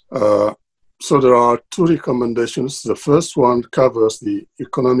 So there are 2 recommendations. The first one covers the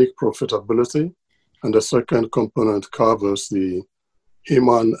economic profitability, and the second component covers the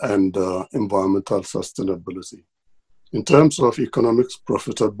human and environmental sustainability. In terms of economic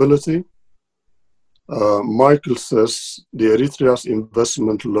profitability, Michael says the Eritrea's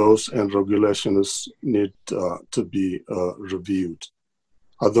investment laws and regulations need to be reviewed.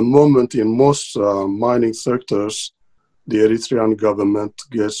 At the moment, in most mining sectors, the Eritrean government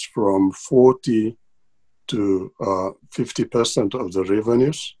gets from 40 to 50% of the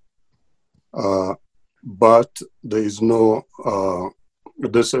revenues, but there is no,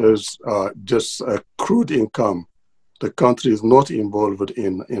 this is just a crude income. The country is not involved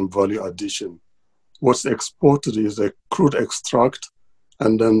in value addition. What's exported is a crude extract,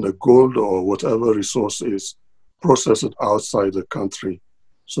 and then the gold or whatever resource is processed outside the country.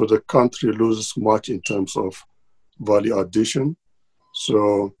 So the country loses much in terms of value addition.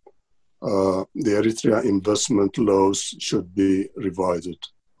 So the Eritrea investment laws should be revised.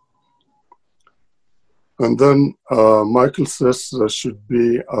 And then Michael says there should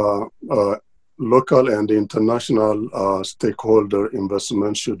be local and international stakeholder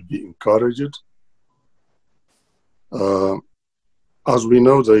investment should be encouraged. As we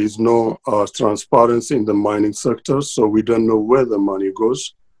know, there is no transparency in the mining sector, so we don't know where the money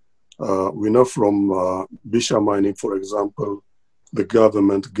goes. We know from Bisha mining, for example, the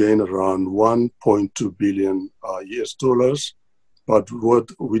government gained around 1.2 billion US dollars, but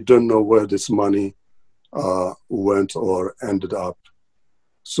we don't know where this money went or ended up.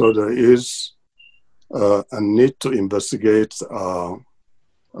 So there is a need to investigate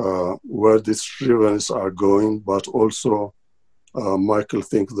where these revenues are going, but also Michael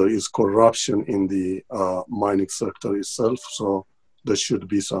thinks there is corruption in the mining sector itself, so there should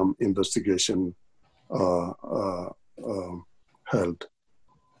be some investigation held.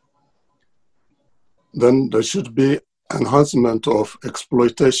 Then there should be enhancement of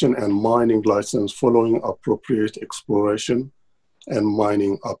exploitation and mining license following appropriate exploration and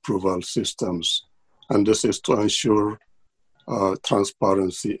mining approval systems. And this is to ensure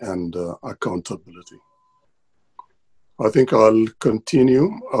transparency and accountability. I think I'll continue.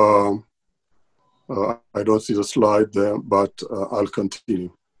 I don't see the slide there, but I'll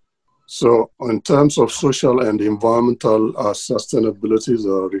continue. So in terms of social and environmental sustainability,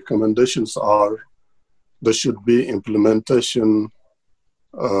 the recommendations are there should be implementation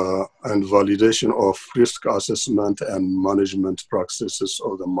and validation of risk assessment and management practices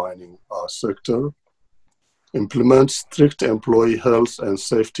of the mining sector. Implement strict employee health and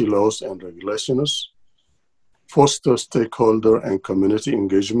safety laws and regulations. Foster stakeholder and community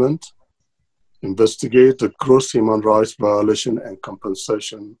engagement. Investigate the gross human rights violation and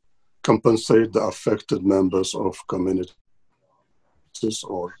compensate the affected members of communities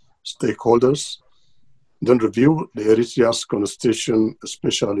or stakeholders. Then review the Eritrea's constitution,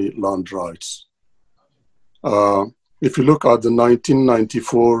 especially land rights. If you look at the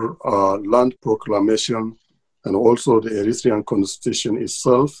 1994 land proclamation and also the Eritrean constitution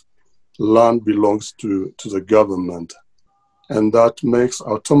itself, land belongs to the government. And that makes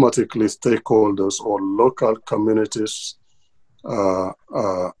automatically stakeholders or local communities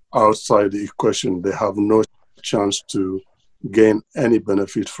outside the equation. They have no chance to gain any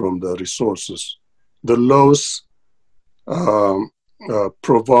benefit from the resources. The laws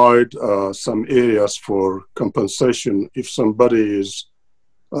provide some areas for compensation if somebody is,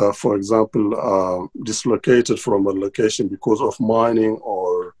 for example, dislocated from a location because of mining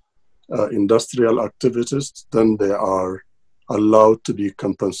or industrial activities, then they are allowed to be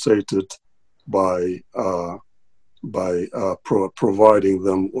compensated by providing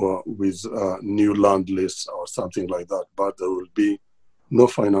them with new land lists or something like that. But there will be no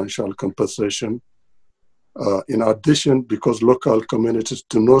financial compensation. In addition, because local communities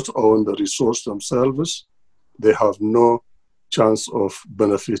do not own the resource themselves, they have no chance of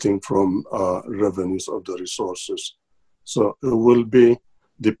benefiting from revenues of the resources. So it will be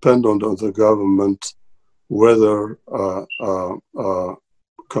dependent on the government whether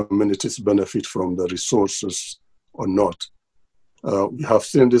communities benefit from the resources or not. We have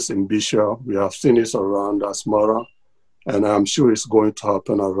seen this in Bisha, we have seen this around Asmara, and I'm sure it's going to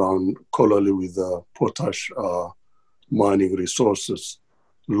happen around Kololi with the potash mining resources.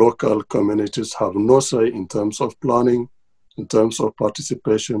 Local communities have no say in terms of planning, in terms of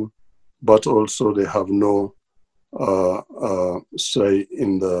participation, but also they have no say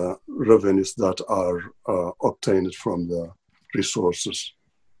in the revenues that are obtained from the resources.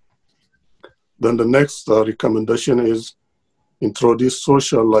 Then the next recommendation is introduce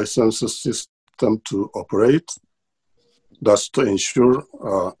social licenses system to operate. That's to ensure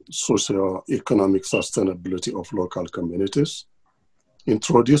socio-economic sustainability of local communities.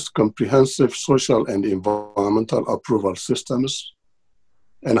 Introduce comprehensive social and environmental approval systems.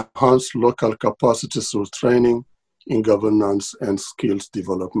 Enhance local capacities through training in governance and skills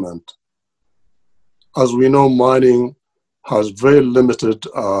development. As we know, mining has very limited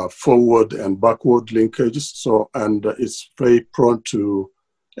forward and backward linkages, and it's very prone to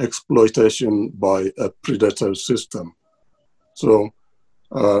exploitation by a predator system. So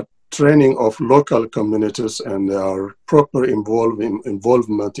training of local communities and their proper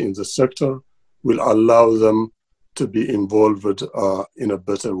involvement in the sector will allow them to be involved in a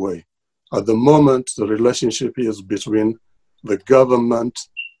better way. At the moment, the relationship is between the government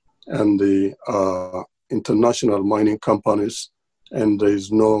and the international mining companies, and there is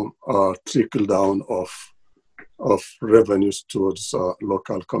no trickle down of revenues towards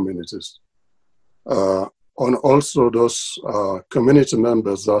local communities. On also those community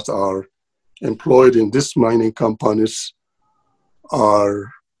members that are employed in these mining companies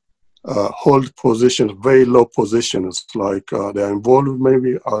are hold positions, very low positions, like they're involved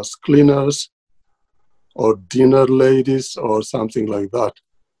maybe as cleaners or dinner ladies or something like that.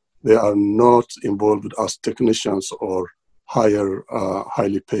 They are not involved as technicians or higher,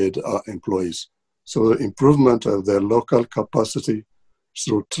 highly paid employees. So the improvement of their local capacity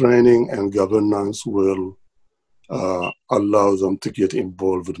through training and governance will allow them to get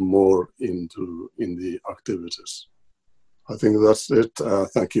involved more in the activities. I think that's it.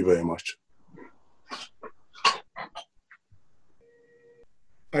 Thank you very much.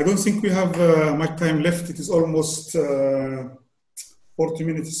 I don't think we have much time left. It is almost 40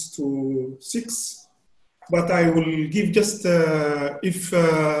 minutes to 6. But I will give just, if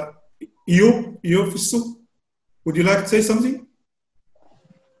Eob, would you like to say something?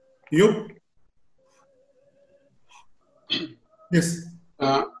 Eob? Yes.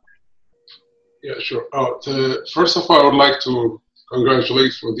 Yeah, sure. First of all, I would like to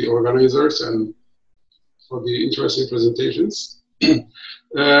congratulate for the organizers and for the interesting presentations.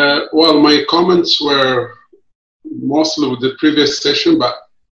 Well, my comments were mostly with the previous session, but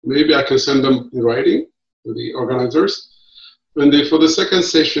maybe I can send them in writing to the organizers. For the second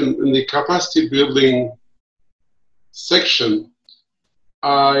session, in the capacity building section,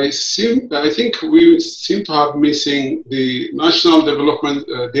 I think we seem to have missing the national development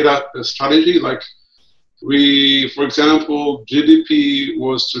data strategy. Like for example, GDP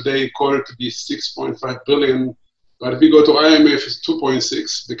was today quoted to be 6.5 billion, but if you go to IMF, it's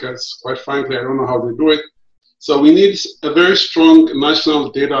 2.6, because quite frankly, I don't know how they do it. So we need a very strong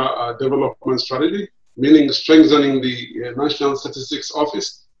national data development strategy, meaning strengthening the National Statistics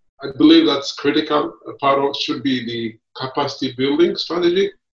Office. I believe that's critical. A part of should be the capacity building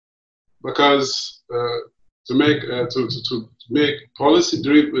strategy, because to make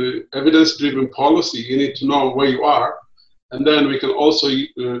policy-driven, evidence-driven policy, you need to know where you are, and then we can also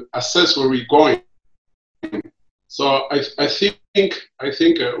assess where we're going. So I think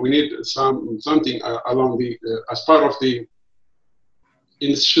we need something along the as part of the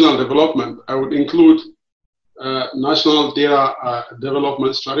institutional development. I would include national data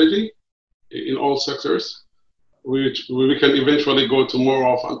development strategy in all sectors, which we can eventually go to more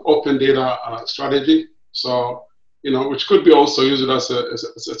of an open data strategy. So, which could be also used as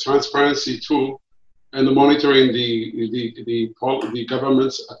a transparency tool and monitoring the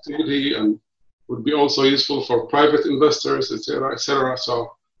government's activity, and would be also useful for private investors, etc., etc.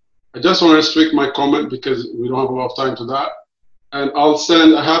 So I just want to restrict my comment because we don't have a lot of time to that. And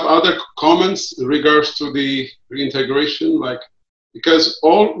I have other comments in regards to the reintegration, because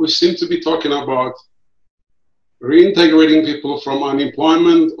all we seem to be talking about reintegrating people from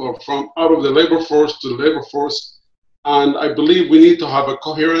unemployment or from out of the labor force to the labor force. And I believe we need to have a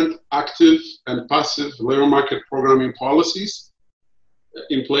coherent, active, and passive labor market programming policies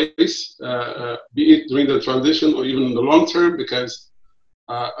in place, be it during the transition or even in the long term, because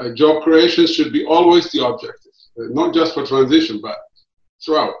job creation should be always the objective, not just for transition, but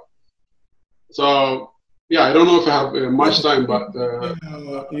throughout. So, yeah, I don't know if I have much time, but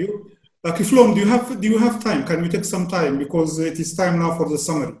Kiflom, do you have time? Can we take some time, because it is time now for the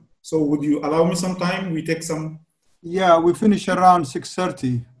summary? So would you allow me some time? We take some. Yeah, we finish around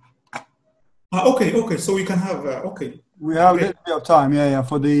 6:30. Okay. So we can have okay. We have a little bit of time, yeah,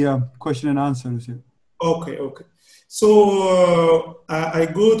 for the question and answers. Yeah. Okay. So I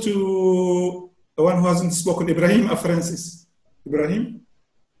go to the one who hasn't spoken, Ibrahim Francis. Ibrahim?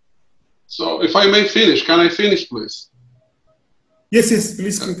 So if I may finish, can I finish, please? Yes,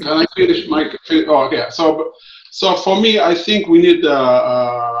 please. Can I finish my? Oh, yeah. So for me, I think we need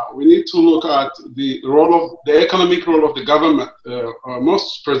to look at the economic role of the government.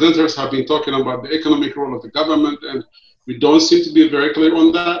 Most presenters have been talking about the economic role of the government, and we don't seem to be very clear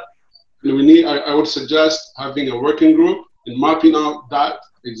on that. And I would suggest having a working group and mapping out that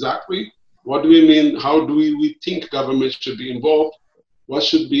exactly. What do we mean? How do we think government should be involved? What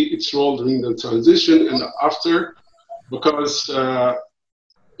should be its role during the transition and after? Because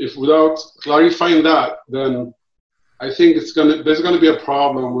if without clarifying that, then I think there's gonna be a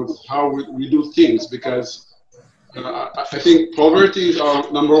problem with how we do things, because I think poverty is our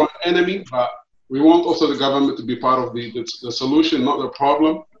 #1 enemy, but we want also the government to be part of the solution, not the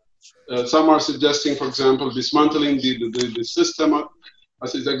problem. Some are suggesting, for example, dismantling the system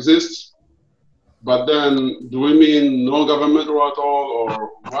as it exists. But then, do we mean no government role at all, or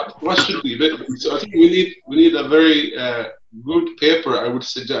what should we? So I think we need a very good paper, I would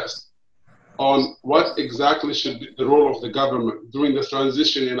suggest, on what exactly should be the role of the government during the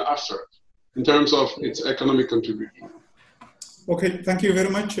transition and after, in terms of its economic contribution. Okay, thank you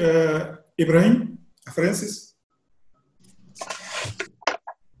very much, Ibrahim. Francis?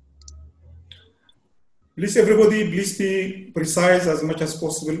 Please, everybody, please be precise as much as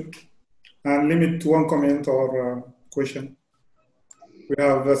possible and limit to one comment or question. We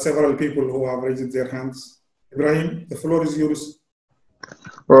have several people who have raised their hands. Ibrahim, the floor is yours.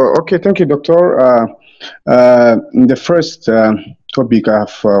 Okay, thank you, Doctor. In the first topic, I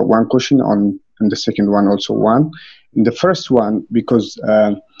have one question and the second one also one. In the first one, because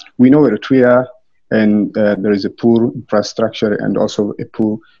we know Eritrea and there is a poor infrastructure and also a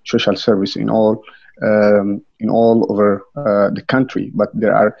poor social service in all over the country, but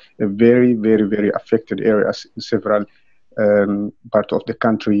there are very, very, very affected areas in several parts of the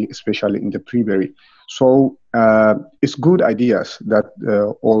country, especially in the Pre-Berry. So it's good ideas that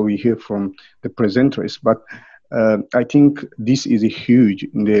all we hear from the presenters, but I think this is a huge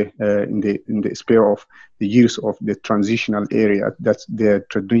in the sphere of the years of the transitional area. That's the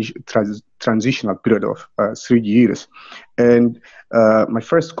transitional period of 3 years. And my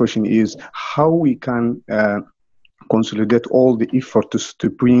first question is how we can consolidate all the efforts to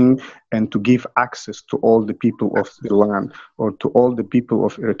bring and to give access to all the people of the land or to all the people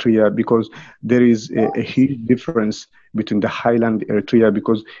of Eritrea, because there is a huge difference between the highland Eritrea,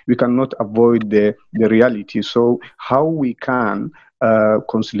 because we cannot avoid the reality. So how we can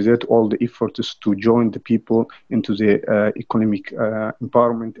consolidate all the efforts to join the people into the economic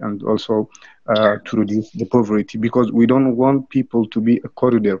empowerment and also to reduce the poverty, because we don't want people to be a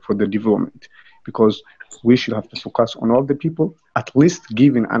corridor for the development, because we should have to focus on all the people, at least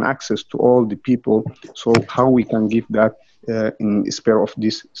giving an access to all the people. So how we can give that in the spare of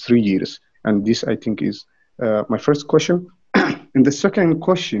these 3 years? And this, I think, is my first question. And the second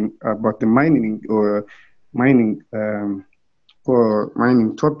question about the mining or mining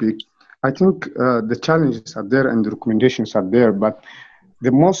topic, I think the challenges are there and the recommendations are there, but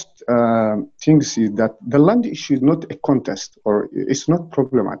the most things is that the land issue is not a contest or it's not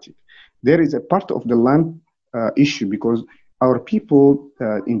problematic. There is a part of the land issue because our people,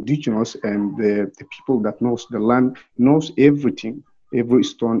 indigenous and the people that knows the land knows everything, every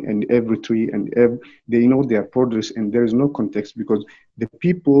stone and every tree and they know their borders, and there is no context because the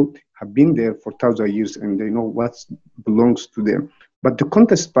people have been there for 1,000 years and they know what belongs to them. But the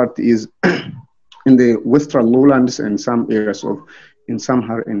contest part is in the western lowlands and some areas of in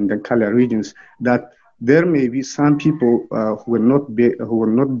Samhar and the Kala regions, that there may be some people who were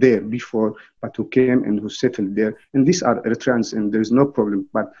not there before, but who came and who settled there. And these are Eritreans, and there's no problem,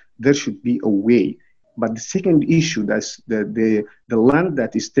 but there should be a way. But the second issue, that's the land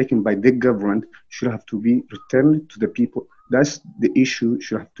that is taken by the government should have to be returned to the people. That's the issue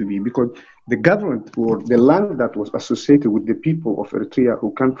should have to be, because the government or the land that was associated with the people of Eritrea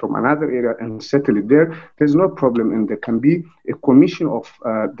who come from another area and settle it there, there's no problem. And there can be a commission of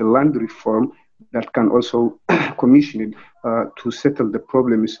the land reform that can also commission it to settle the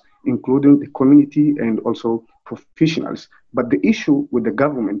problems, including the community and also professionals. But the issue with the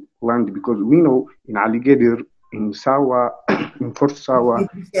government land, because we know in Alligator, in Sawa, in Fort Sawa,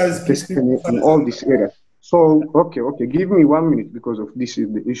 in all these areas. So, okay, give me 1 minute because of this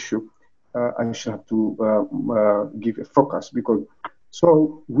is the issue. I should have to give a focus because,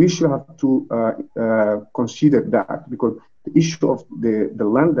 so we should have to consider that, because the issue of the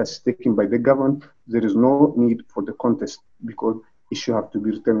land that's taken by the government, there is no need for the contest because it should have to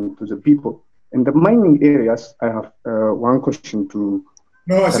be returned to the people. In the mining areas, I have one question to.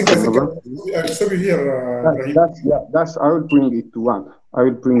 No, I think I saw you here. That's. I will bring it to one. I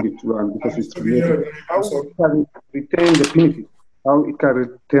will bring it to one because it's related. How it can retain the benefits? How it can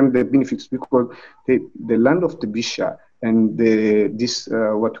retain the benefits? Because the land of the Bisha and this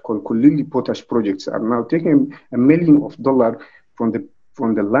what you call Kulili potash projects are now taking $1 million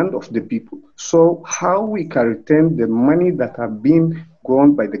from the land of the people. So how we can retain the money that have been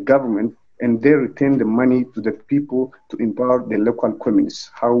gone by the government and they return the money to the people to empower the local communities?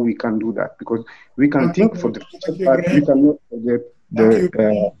 How we can do that? Because we can think for the future, but we cannot forget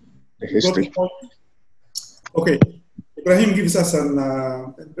the history. Okay, Ibrahim gives us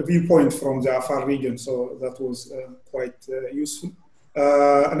a viewpoint from the Afar region, so that was quite useful.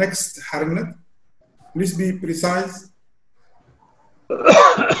 Next, Harnet, please be precise.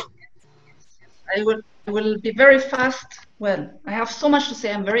 I will be very fast. Well, I have so much to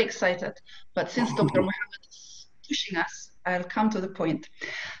say. I'm very excited. But since Dr. Mohammed is pushing us, I'll come to the point.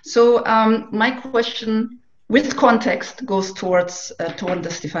 So my question with context goes towards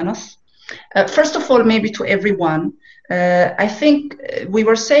Stefanos. First of all, maybe to everyone, I think we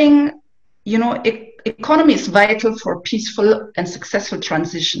were saying, you know, economy is vital for peaceful and successful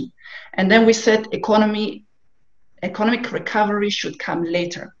transition. And then we said economic recovery should come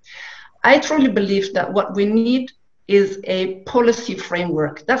later. I truly believe that what we need is a policy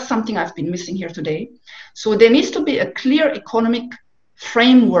framework. That's something I've been missing here today. So there needs to be a clear economic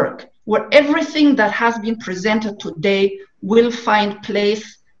framework where everything that has been presented today will find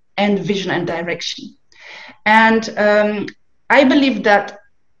place and vision and direction. And I believe that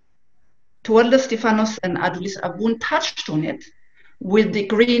Tuarda Stefanos and Adulis Abun touched on it with the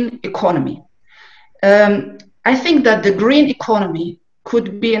green economy. I think that the green economy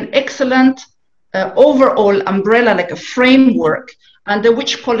could be an excellent overall umbrella, like a framework under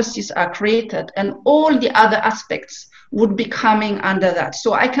which policies are created, and all the other aspects would be coming under that.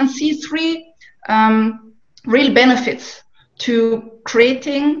 So I can see three real benefits to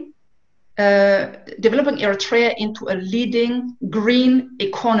creating, developing Eritrea into a leading green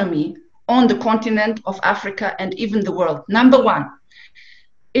economy on the continent of Africa and even the world. Number one,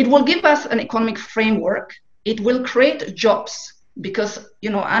 it will give us an economic framework. It will create jobs because,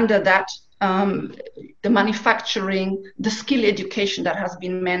 under that, the manufacturing, the skill education that has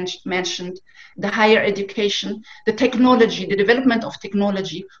been mentioned, the higher education, the technology, the development of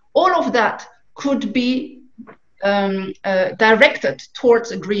technology, all of that could be directed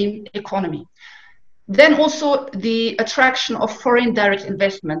towards a green economy. Then also the attraction of foreign direct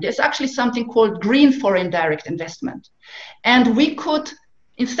investment. There's actually something called green foreign direct investment. And we could,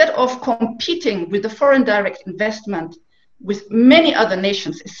 instead of competing with the foreign direct investment with many other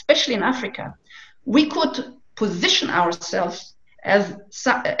nations, especially in Africa, we could position ourselves as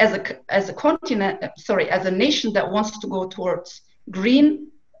a continent, as a nation that wants to go towards green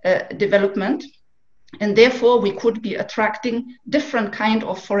development, and therefore we could be attracting different kind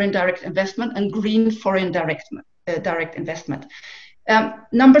of foreign direct investment and green foreign direct investment.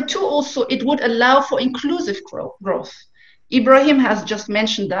 Number two, also it would allow for inclusive growth. Ibrahim has just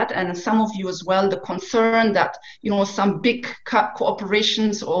mentioned that, and some of you as well, the concern that some big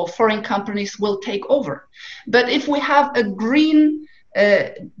corporations or foreign companies will take over. But if we have a green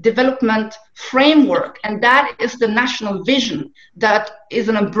development framework, and that is the national vision, that is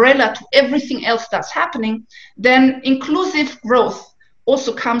an umbrella to everything else that's happening, then inclusive growth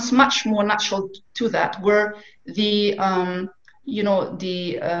also comes much more natural to that, where the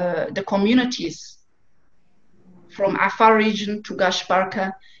communities from Afar region to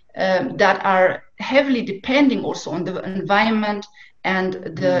Gashbarka that are heavily depending also on the environment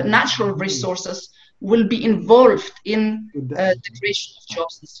and the natural resources will be involved in the creation of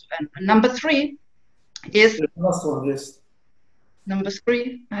jobs and so on. And number three is the last one, yes. Number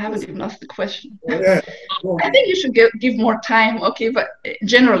three, I haven't even asked the question. Yeah. I think you should give more time, okay, but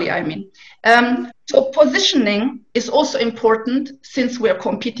generally, I mean. So positioning is also important since we're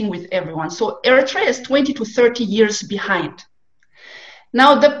competing with everyone. So Eritrea is 20 to 30 years behind.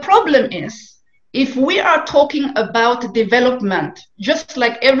 Now, the problem is, if we are talking about development, just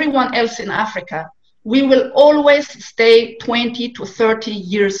like everyone else in Africa, we will always stay 20 to 30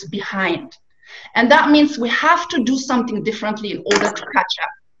 years behind. And that means we have to do something differently in order to catch up.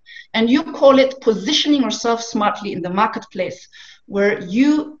 And you call it positioning yourself smartly in the marketplace, where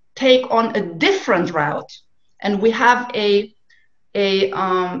you take on a different route. And we have an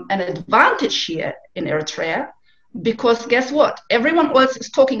advantage here in Eritrea, because guess what? Everyone else is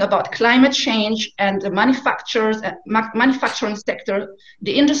talking about climate change, and the manufacturing sector,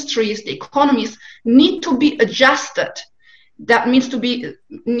 the industries, the economies need to be adjusted. That means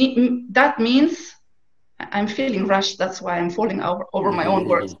I'm feeling rushed. That's why I'm falling over my own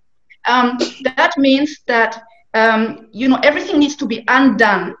words. That means that everything needs to be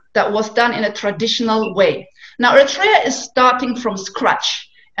undone that was done in a traditional way. Now, Eritrea is starting from scratch,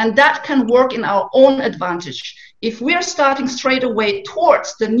 and that can work in our own advantage. If we are starting straight away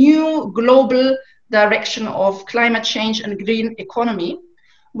towards the new global direction of climate change and green economy,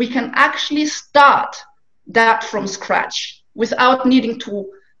 we can actually start that from scratch without needing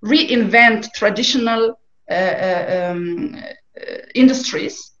to reinvent traditional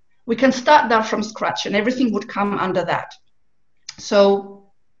industries. We can start that from scratch, and everything would come under that.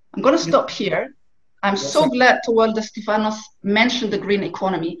 So I'm going to stop here. I'm so glad Tewolde Stefanos mentioned the green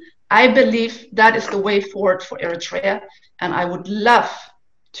economy. I believe that is the way forward for Eritrea, and I would love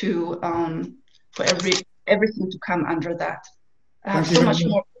to for everything to come under that. I have so much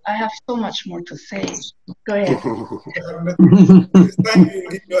more. I have so much more to say. Go ahead. This time we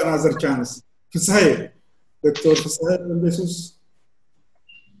will give you another chance. Dr. Besus.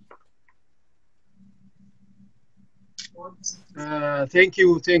 Thank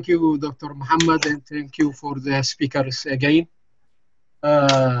you, Dr. Muhammad, and thank you for the speakers again.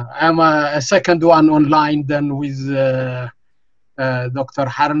 I'm a second one online then with Dr.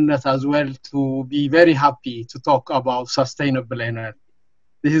 Harnett as well, to be very happy to talk about sustainable energy.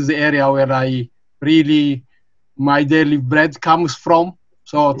 This is the area where I really, my daily bread comes from.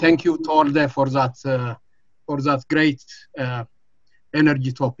 So thank you, Tewolde, for that great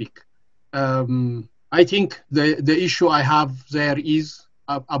energy topic. I think the issue I have there is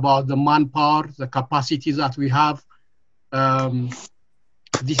about the manpower, the capacity that we have.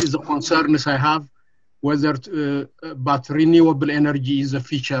 This is the concerns I have, whether but renewable energy is a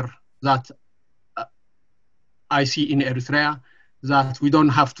feature that I see in Eritrea, that we don't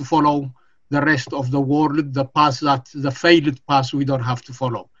have to follow the rest of the world, the path the failed path we don't have to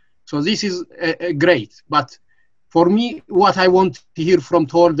follow. So this is great. But for me, what I want to hear from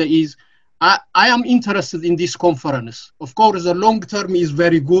Tewolde is, I am interested in this conference. Of course, the long term is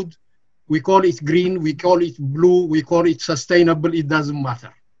very good. We call it green, we call it blue, we call it sustainable, it doesn't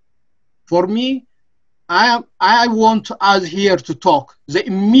matter. For me, I want us here to talk the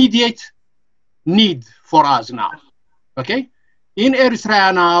immediate need for us now. Okay, in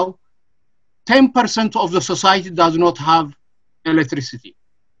Eritrea now, 10% of the society does not have electricity.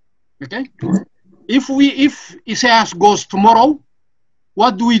 Okay, if Isaias goes tomorrow,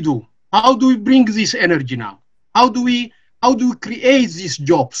 what do we do? How do we bring this energy now? How do we create these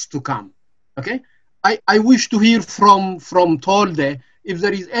jobs to come? Okay, I wish to hear from Tolde if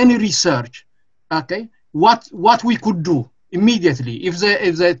there is any research. Okay, what we could do immediately if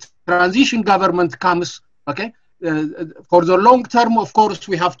the transition government comes. Okay, for the long term, of course,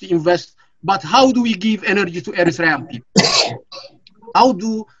 we have to invest. But how do we give energy to Eritrean people? How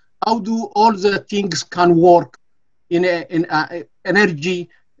do all the things can work in energy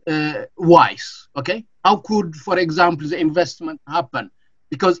wise? Okay, how could, for example, the investment happen?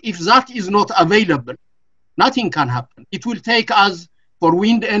 Because if that is not available, nothing can happen. It will take us for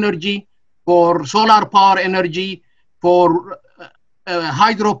wind energy, for solar power energy, for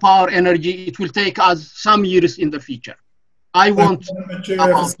hydropower energy. It will take us some years in the future. I want.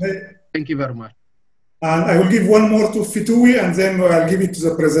 Thank you very much. And I will give one more to Fitui, and then I'll give it to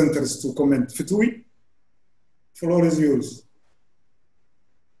the presenters to comment. Fitui, floor is yours.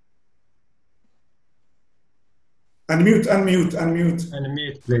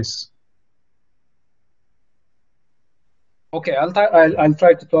 Unmute, please. Okay, I'll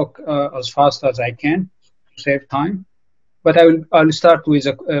try to talk as fast as I can to save time, but I'll start with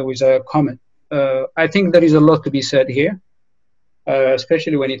a comment. I think there is a lot to be said here,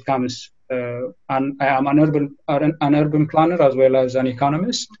 especially when it comes. And I am an urban planner as well as an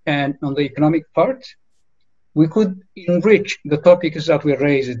economist, and on the economic part, we could enrich the topics that we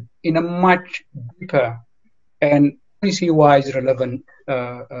raised in a much deeper and policy-wise relevant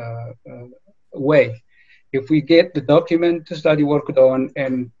way. If we get the document to study worked on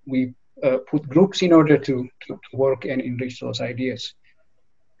and we put groups in order to work and enrich those ideas.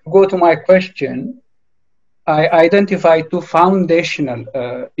 To go to my question, I identified two foundational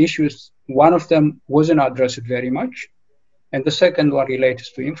issues. One of them wasn't addressed very much, and the second one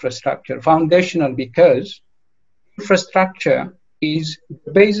relates to infrastructure. Foundational because infrastructure is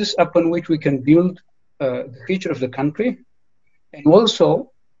the basis upon which we can build the future of the country, and also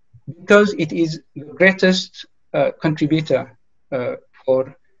because it is the greatest contributor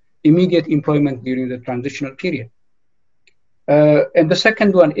for immediate employment during the transitional period. And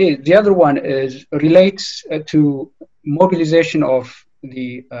the other one relates to mobilization of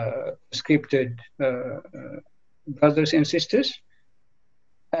the scripted brothers and sisters.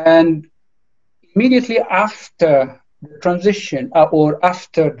 And immediately after the transition or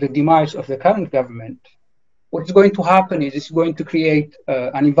after the demise of the current government, what's going to happen is it's going to create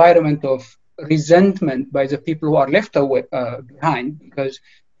an environment of resentment by the people who are left behind, because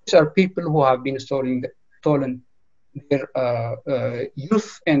these are people who have been stolen their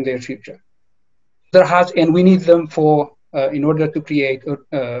youth and their future. And we need them for in order to create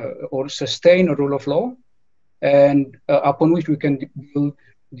or sustain a rule of law, and upon which we can build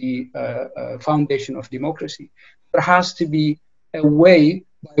the foundation of democracy. There has to be a way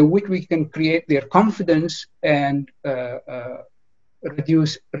by which we can create their confidence and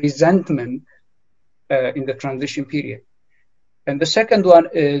reduce resentment in the transition period. And the second one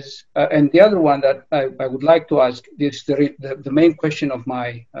is, and the other one that I would like to ask is the main question of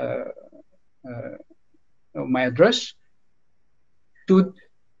my address.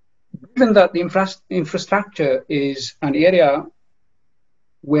 Given that the infrastructure is an area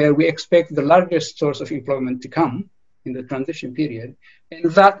where we expect the largest source of employment to come in the transition period,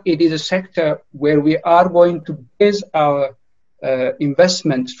 and that it is a sector where we are going to base our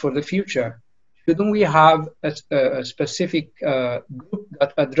investments for the future, shouldn't we have a specific group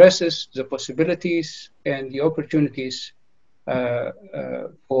that addresses the possibilities and the opportunities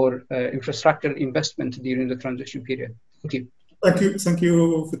for infrastructural investment during the transition period? Thank you. Thank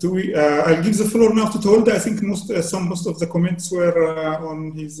you, Fitui. I'll give the floor now to Tolde. I think most of the comments were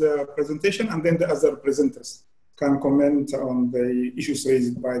on his presentation, and then the other presenters can comment on the issues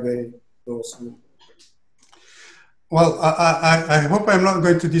raised by those who. Well, I hope I'm not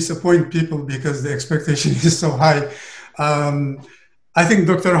going to disappoint people because the expectation is so high. I think,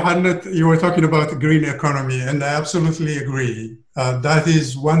 Dr. Hannat, you were talking about the green economy, and I absolutely agree. That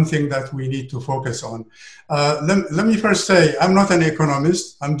is one thing that we need to focus on. Let me first say, I'm not an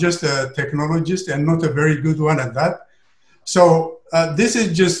economist. I'm just a technologist, and not a very good one at that. So this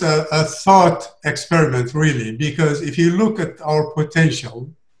is just a thought experiment, really, because if you look at our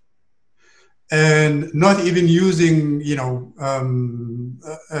potential, and not even using,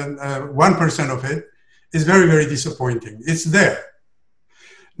 1% of it is very, very disappointing. It's there.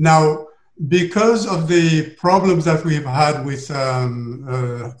 Now, because of the problems that we've had with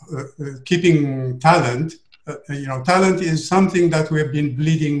keeping talent, talent is something that we've been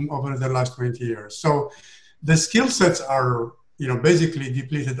bleeding over the last 20 years. So the skill sets are, basically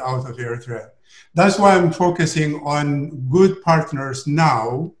depleted out of Eritrea. That's why I'm focusing on good partners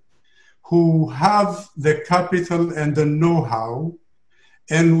now who have the capital and the know-how,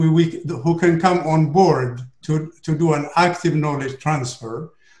 and who can come on board to do an active knowledge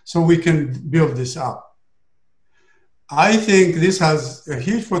transfer so we can build this up. I think this has a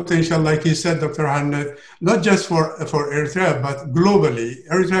huge potential, like you said, Dr. Hannet, not just for Eritrea, but globally.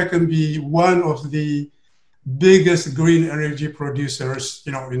 Eritrea can be one of the biggest green energy producers,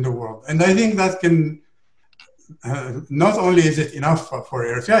 in the world. And I think that can, not only is it enough for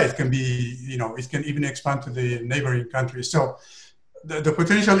Eritrea, it can be, it can even expand to the neighboring countries. So the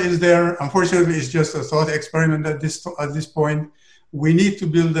potential is there. Unfortunately, it's just a thought experiment at this point. We need to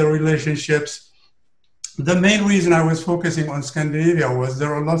build the relationships. The main reason I was focusing on Scandinavia was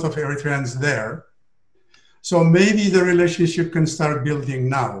there are a lot of Eritreans there. So maybe the relationship can start building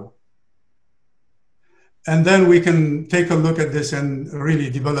now. And then we can take a look at this and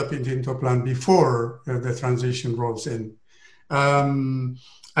really develop it into a plan before the transition rolls in.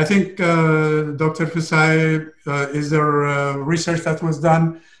 I think, Dr. Fisai, is there research that was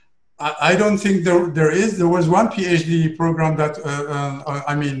done? I don't think there is. There was one PhD program that,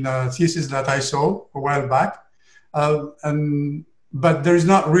 thesis that I saw a while back, but there's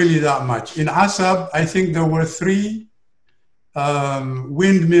not really that much. In Assab, I think there were 3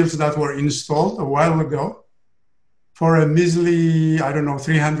 windmills that were installed a while ago for a measly,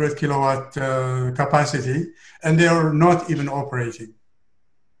 300 kilowatt capacity, and they are not even operating.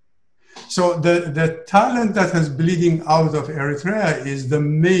 So the talent that is bleeding out of Eritrea is the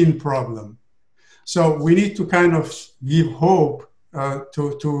main problem. So we need to kind of give hope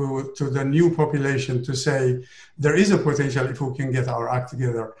to the new population to say there is a potential if we can get our act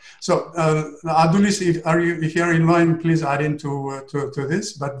together. So Adulis, if you're in line, please add into to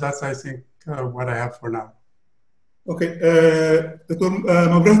this. But that's, I think, what I have for now. Okay, Dr.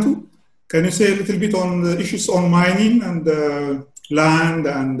 Mabratu, can you say a little bit on the issues on mining and land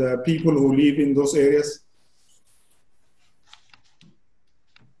and people who live in those areas?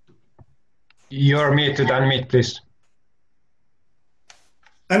 You're muted. Unmute, please.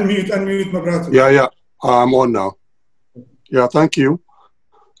 Unmute, Mabratu. Yeah, I'm on now. Yeah, thank you.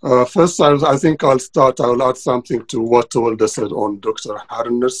 First, I think I'll add something to what Tolda said on Dr.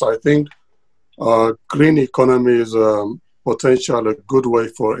 Harness. I think green economy is potential a good way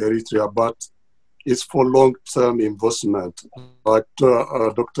for Eritrea, but it's for long-term investment. Like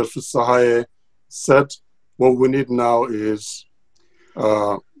Dr. Fisahaye said, what we need now is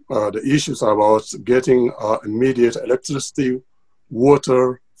the issues about getting immediate electricity,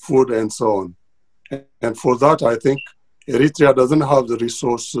 water, food, and so on. And for that, I think Eritrea doesn't have the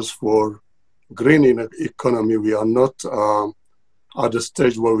resources for green economy. We are not at the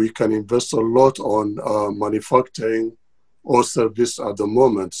stage where we can invest a lot on manufacturing or service at the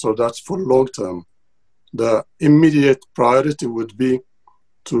moment. So that's for long term. The immediate priority would be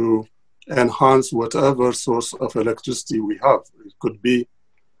to enhance whatever source of electricity we have. It could be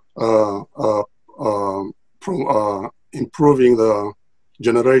improving the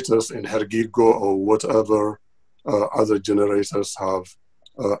generators in Hergigo or whatever other generators have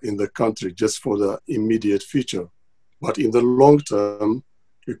in the country, just for the immediate future. But in the long term,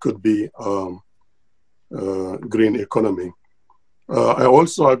 it could be green economy. I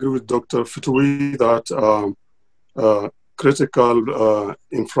also agree with Dr. Fitoui that critical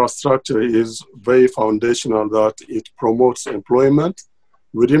infrastructure is very foundational, that it promotes employment.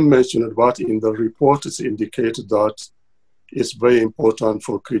 We didn't mention it, but in the report it's indicated that it's very important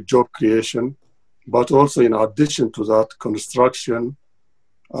for job creation, but also in addition to that, construction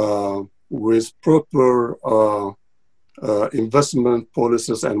with proper investment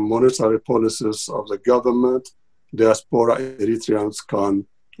policies and monetary policies of the government, diaspora Eritreans can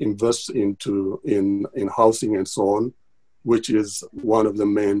invest in housing and so on, which is one of the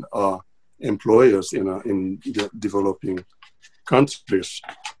main employers in the developing countries.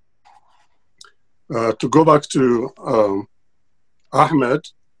 To go back to Ahmed,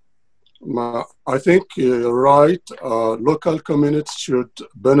 I think you're right. Local communities should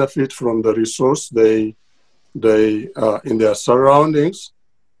benefit from the resource they in their surroundings,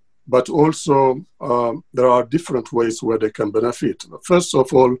 but also there are different ways where they can benefit. First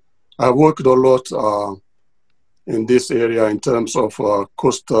of all, I worked a lot in this area in terms of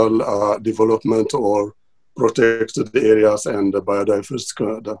coastal development or protected areas and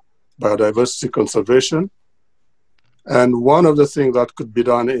biodiversity conservation. And one of the things that could be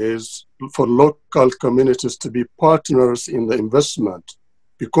done is for local communities to be partners in the investment,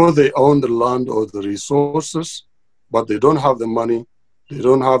 because they own the land or the resources, but they don't have the money, they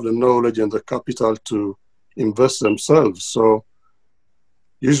don't have the knowledge and the capital to invest themselves. So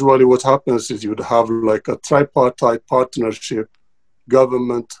usually what happens is you'd have like a tripartite partnership,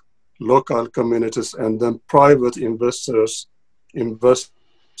 government, local communities, and then private investors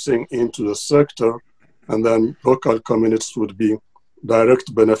investing into the sector, and then local communities would be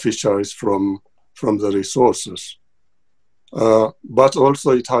direct beneficiaries from the resources. But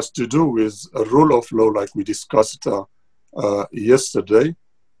also it has to do with a rule of law like we discussed yesterday,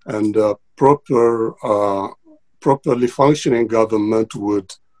 and properly functioning government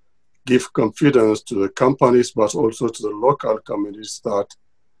would give confidence to the companies, but also to the local communities that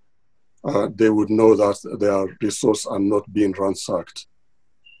they would know that their resources are not being ransacked.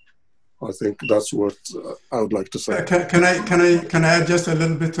 I think that's what I would like to say. Can I add just a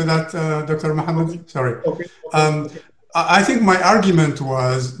little bit to that, Dr. Mohammed? Sorry. Okay. I think my argument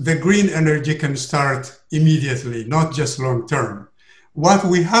was the green energy can start immediately, not just long term. What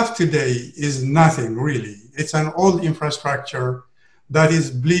we have today is nothing really. It's an old infrastructure that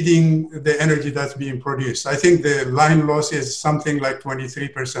is bleeding the energy that's being produced. I think the line loss is something like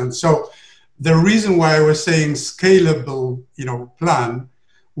 23%. So the reason why I was saying scalable, plan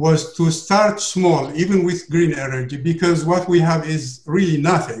was to start small, even with green energy, because what we have is really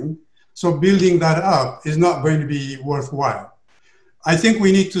nothing. So building that up is not going to be worthwhile. I think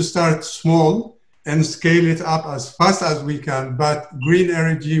we need to start small and scale it up as fast as we can, but green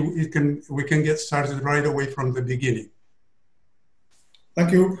energy, we can get started right away from the beginning.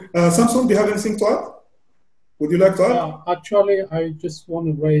 Thank you. Samson, do you have anything to add? Would you like to add? Actually, I just want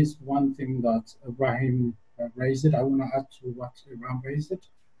to raise one thing that Ibrahim raised. I want to add to what Ibrahim raised.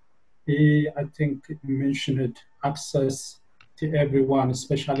 He, I think, mentioned access to everyone,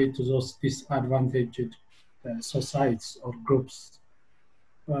 especially to those disadvantaged societies or groups.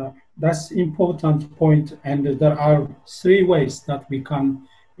 That's important point, and there are 3 ways that we can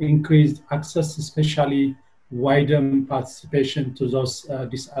increase access, especially widen participation to those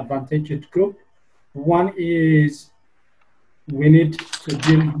disadvantaged groups. One is we need to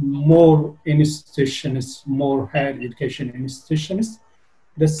build more institutions, more higher education institutions.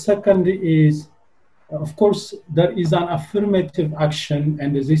 The second is, of course, there is an affirmative action,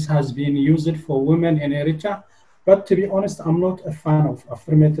 and this has been used for women in Eritrea. But to be honest, I'm not a fan of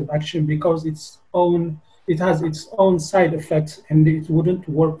affirmative action because it has its own side effects, and it wouldn't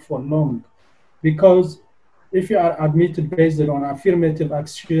work for long. Because if you are admitted based on affirmative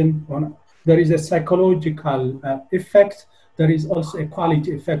action, there is a psychological effect. There is also a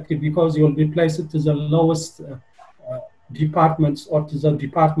quality effect because you will be placed to the lowest departments or to the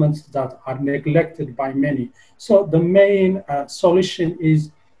departments that are neglected by many. So the main solution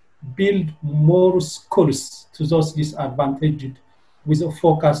is build more schools to those disadvantaged, with a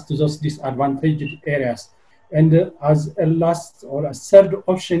focus to those disadvantaged areas. And as a last or a third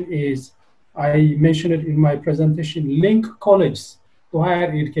option is, I mentioned it in my presentation, link colleges to higher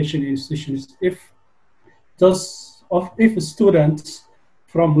education institutions. If students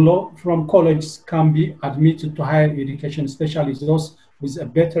from colleges can be admitted to higher education, especially those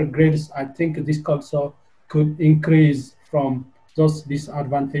with better grades, I think this also could increase from those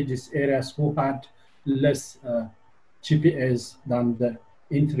disadvantaged areas who had less GPAs than the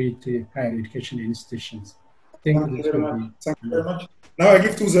entry to higher education institutions. Thank you very much. Thank you very much. Now I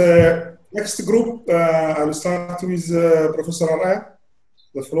give to the next group. I'll start with Professor Araya.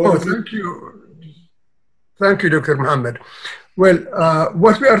 The floor is thank you. Thank you, Dr. Mohammed. Well,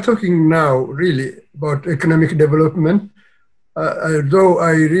 what we are talking now really about economic development, although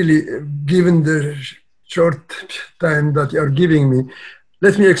I really, given the short time that you are giving me,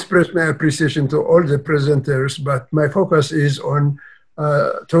 let me express my appreciation to all the presenters, but my focus is on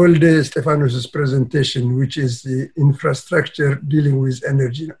Tolde Stefanos' presentation, which is the infrastructure dealing with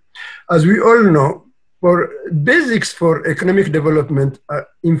energy. As we all know, for basics for economic development are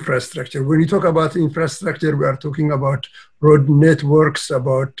infrastructure. When you talk about infrastructure, we are talking about road networks,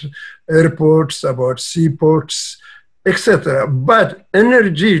 about airports, about seaports, etc. But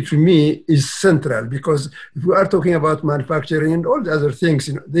energy to me is central, because if we are talking about manufacturing and all the other things,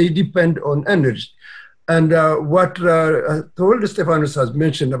 they depend on energy. And what Tolde Stefanos has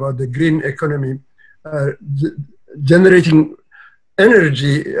mentioned about the green economy, generating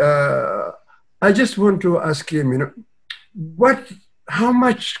energy, I just want to ask him, how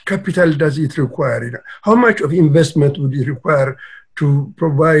much capital does it require? How much of investment would it require to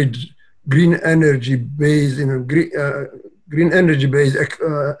provide green energy based, green energy based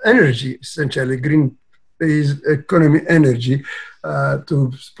energy, essentially green is economy energy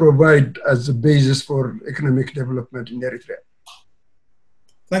to provide as a basis for economic development in Eritrea.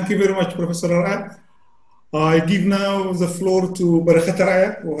 Thank you very much, Professor Arad. I give now the floor to Barakat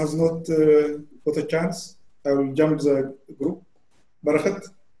Raya, who has not got a chance. I will jump the group. Barakat.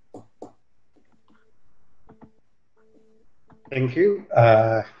 Thank you.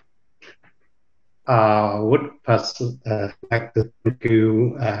 I would first like to thank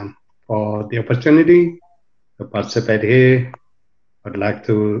you for the opportunity to participate here. I'd like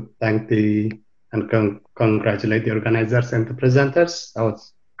to thank and congratulate the organizers and the presenters. That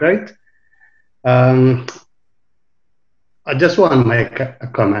was great. I just want to make a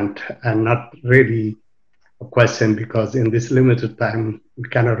comment and not really a question, because in this limited time, we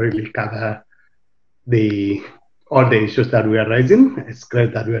cannot really cover all the issues that we are raising. It's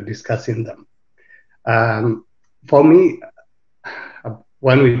great that we are discussing them. For me,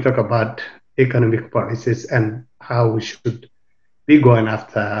 when we talk about economic policies and how we should be going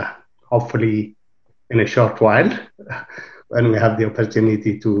after, hopefully in a short while, when we have the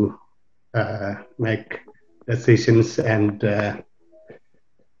opportunity to make decisions and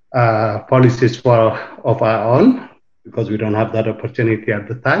policies of our own, because we don't have that opportunity at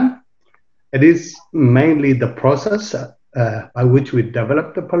the time. It is mainly the process by which we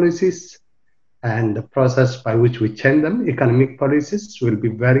develop the policies and the process by which we change them. Economic policies will be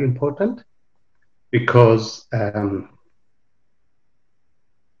very important, because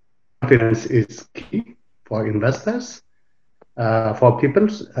confidence is key for investors, for people,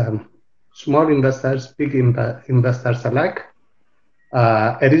 small investors, big investors alike.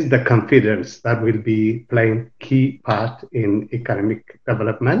 It is the confidence that will be playing key part in economic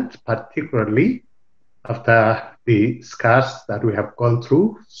development, particularly after the scars that we have gone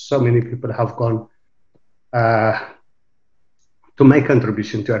through. So many people have gone to make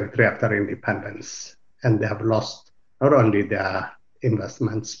contribution to Eritrea after independence, and they have lost not only their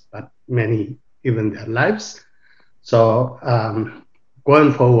investments, but many, even their lives. So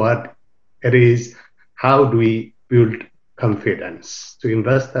going forward, it is how do we build confidence to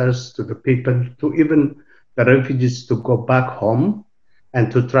investors, to the people, to even the refugees to go back home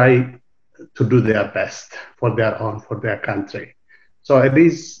and to try to do their best for their country. So it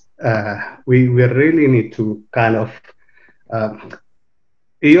is, we really need to kind of,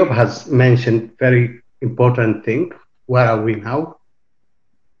 Eob has mentioned very important thing. Where are we now?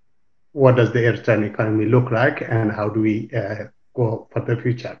 What does the Eritrean economy look like, and how do we go for the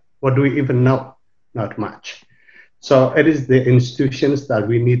future? What do we even know? Not much. So it is the institutions that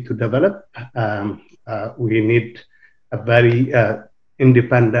we need to develop. We need a very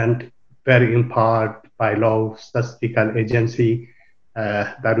independent, very empowered by law statistical agency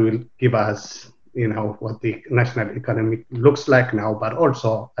that will give us, what the national economy looks like now, but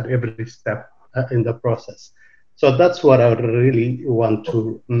also at every step in the process. So that's what I really want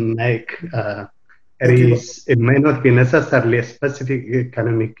to make. It may not be necessarily a specific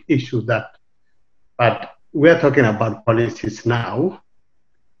economic issue but we're talking about policies now.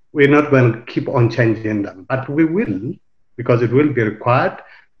 We're not going to keep on changing them, but we will, because it will be required.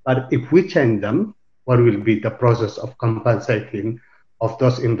 But if we change them, what will be the process of compensating of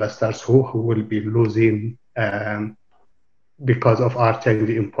those investors who will be losing because of our change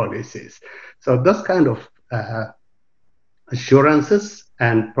in policies? So those kind of assurances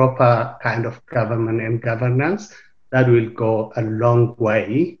and proper kind of government and governance, that will go a long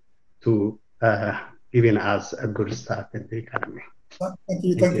way to giving us a good start in the economy. Thank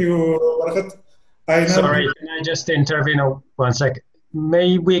you, Barakat. Sorry, can I just intervene 1 second?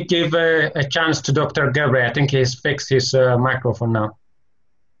 May we give a chance to Dr. Gabriel? I think he's fixed his microphone now.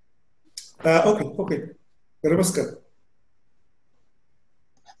 Okay.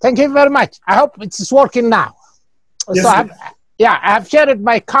 Thank you very much. I hope it's working now. Yes, so I have shared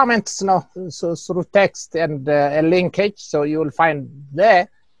my comments so through text and a linkage, so you will find there.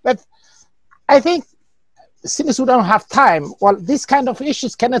 But I think since we don't have time, well, these kind of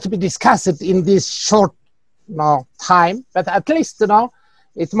issues cannot be discussed in this short time, but at least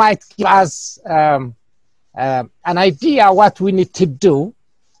it might give us an idea what we need to do.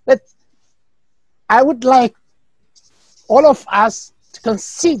 But I would like all of us to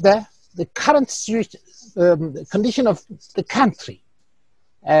consider the current condition of the country.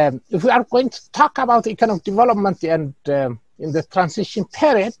 If we are going to talk about economic development and in the transition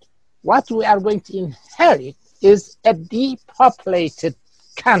period, what we are going to inherit is a depopulated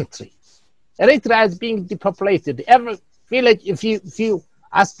country. Eritrea is being depopulated. Every village, if you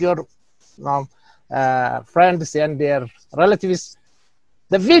ask your friends and their relatives,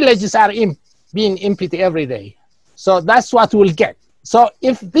 the villages are being emptied every day. So that's what we'll get. So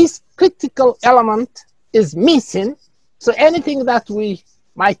if this critical element is missing. So anything that we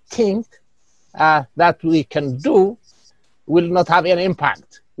might think that we can do will not have any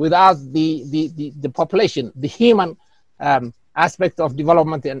impact without the population, the human aspect of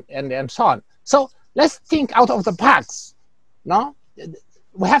development and so on. So let's think out of the box. No,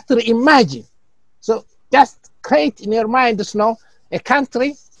 we have to reimagine. So just create in your mind, a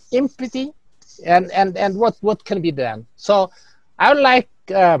country, empathy, and what can be done. So I would like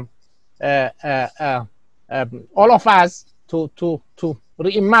all of us to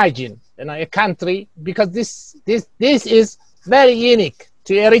reimagine, a country, because this is very unique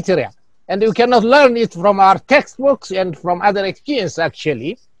to Eritrea, and we cannot learn it from our textbooks and from other experience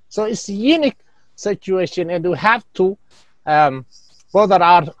actually. So it's a unique situation, and we have to bother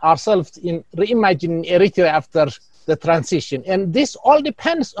ourselves in reimagining Eritrea after the transition. And this all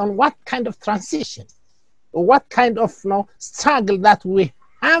depends on what kind of transition, what kind of struggle that we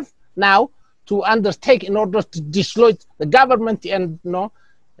have now to undertake in order to disloyal the government and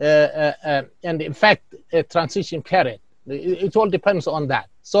in fact a transition period. It all depends on that.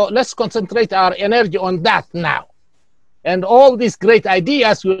 So let's concentrate our energy on that now. And all these great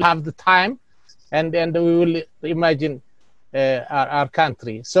ideas will have the time, and we will imagine our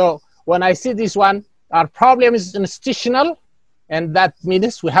country. So when I see this one, our problem is institutional, and that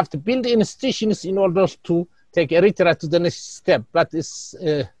means we have to build institutions in order to take Eritrea to the next step. But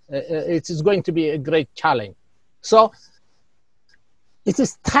it is going to be a great challenge. So it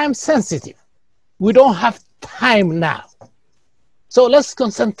is time sensitive. We don't have time now. So let's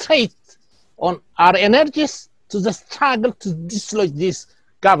concentrate on our energies to the struggle to dislodge this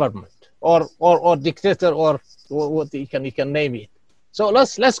government or dictator or what you can name it. So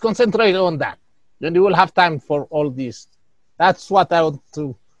let's concentrate on that. Then we will have time for all this. That's what I want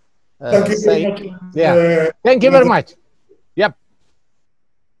to say. Thank you very much. Yeah. Thank you very much. Yep.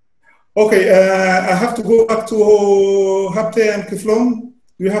 Okay, I have to go back to Habte and Kiflon.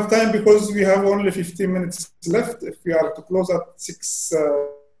 Do you have time? Because we have only 15 minutes left. If we are to close at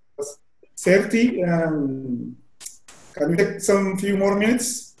 6:30, can we take some few more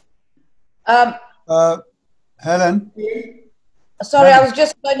minutes? Helen? Sorry, I was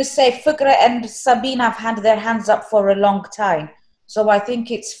just going to say, Fikra and Sabine have had their hands up for a long time. So I think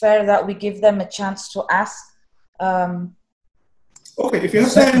it's fair that we give them a chance to ask. Okay, if you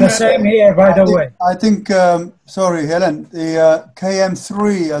have time. The same here, by the way. I think, sorry, Helen, the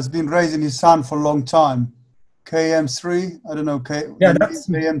KM3 has been raising his hand for a long time. KM3, I don't know, yeah, that's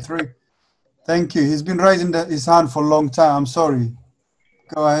KM3. Thank you. He's been raising his hand for a long time. I'm sorry.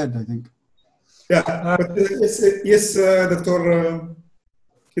 Go ahead, I think. Yeah, but yes, Dr.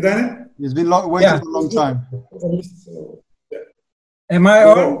 Kidane? He's been waiting for a long time. Am I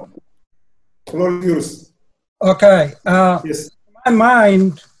on? Floor is yours. Okay. Yes. In my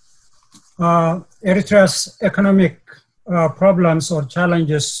mind, Eritrea's economic problems or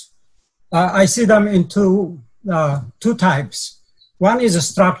challenges, I see them in two types. One is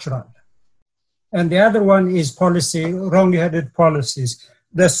structural, and the other one is policy, wrong-headed policies.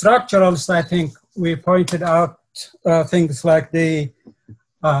 The structurals, I think we pointed out things like the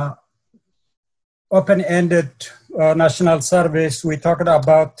open-ended national service. We talked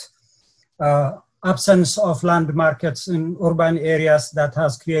about absence of land markets in urban areas that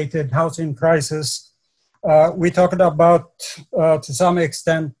has created housing crisis. We talked about, to some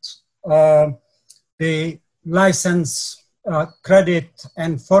extent, the license, credit,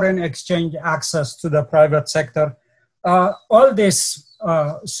 and foreign exchange access to the private sector. All these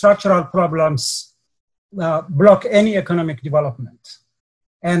structural problems block any economic development.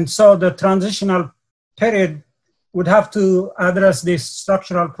 And so the transitional period would have to address these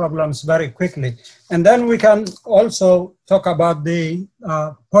structural problems very quickly. And then we can also talk about the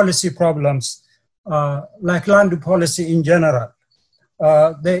policy problems, like land policy in general.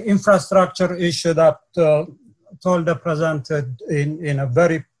 The infrastructure issue that Tolda presented in a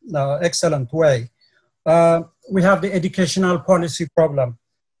very excellent way. We have the educational policy problem.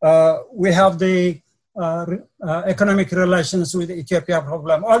 We have the economic relations with Ethiopia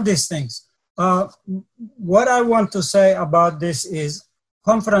problem, all these things. What I want to say about this is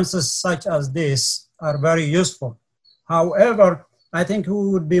conferences such as this are very useful. However, I think we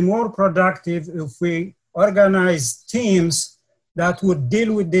would be more productive if we organize teams that would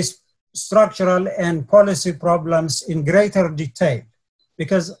deal with these structural and policy problems in greater detail.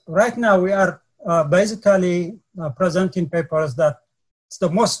 Because right now we are basically presenting papers that, for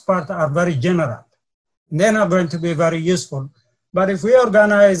the most part, are very general. They're not going to be very useful. But if we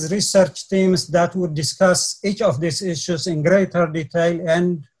organize research teams that would discuss each of these issues in greater detail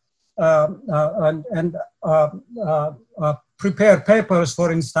and prepare papers,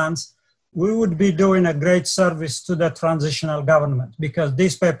 for instance, we would be doing a great service to the transitional government, because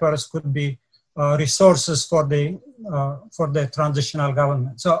these papers could be resources for the transitional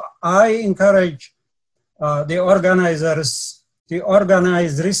government. So I encourage the organizers to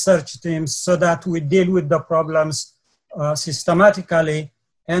organize research teams so that we deal with the problems systematically,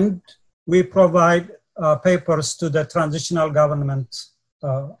 and we provide papers to the transitional government.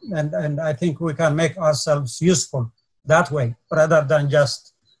 And I think we can make ourselves useful that way, rather than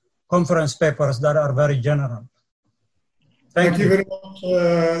just conference papers that are very general. Thank you very much,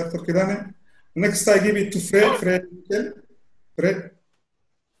 Dr. Kidane. Next, I give it to Fred. Fred.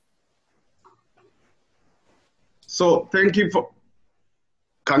 So thank you for,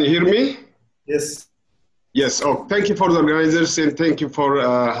 can you hear me? Yes. Yes, oh, thank you for the organizers and thank you for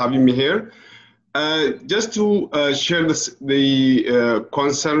having me here. Just to share the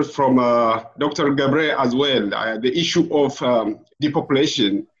concern from Dr. Gabriel as well, the issue of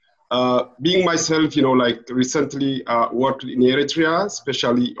depopulation. Being myself, like recently worked in Eritrea,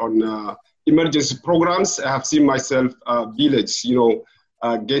 especially on emergency programs, I have seen myself village,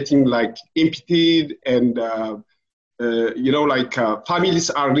 getting like emptied and, families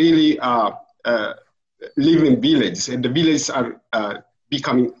are really living in villages and the villages are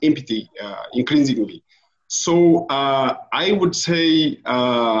becoming empty increasingly. So I would say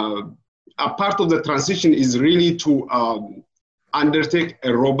a part of the transition is really to undertake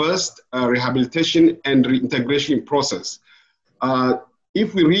a robust rehabilitation and reintegration process.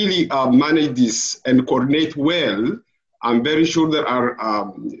 If we really manage this and coordinate well, I'm very sure there are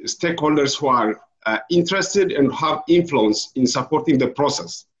stakeholders who are interested and have influence in supporting the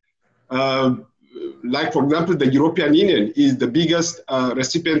process. Like, for example, the European Union is the biggest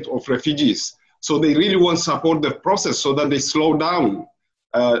recipient of refugees. So they really want to support the process so that they slow down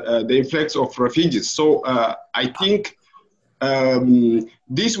the influx of refugees. So I think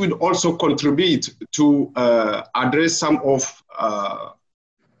this would also contribute to address some of our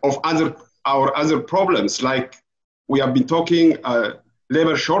other problems, like we have been talking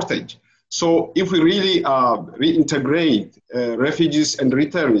labor shortage. So if we really reintegrate refugees and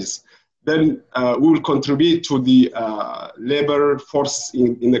returnees, then we will contribute to the labor force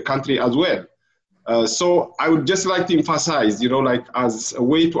in the country as well. So I would just like to emphasize, as a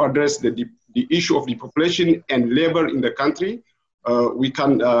way to address the issue of depopulation and labor in the country, we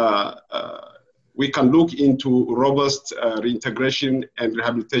can look into robust reintegration and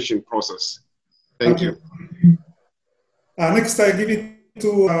rehabilitation process. Thank you. Next, I give it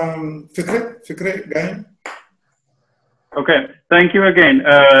to Fikre Gaim. Okay, thank you again.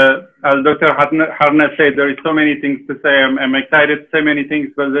 As Dr. Harna said, there is so many things to say. I'm excited to say many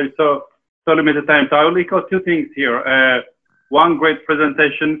things, but there is so limited time. So I will echo two things here. One, great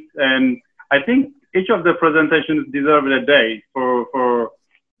presentation, and I think each of the presentations deserve a day for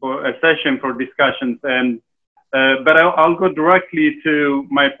a session for discussions. And but I'll go directly to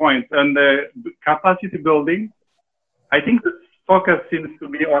my point. And the capacity building, I think the focus seems to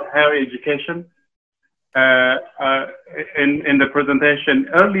be on higher education. In the presentation,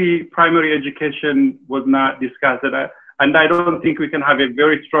 early primary education was not discussed, and I don't think we can have a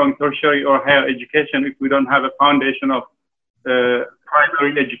very strong tertiary or higher education if we don't have a foundation of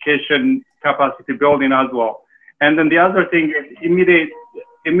primary education capacity building as well. And then the other thing is immediate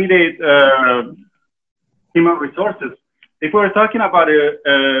human resources. If we're talking about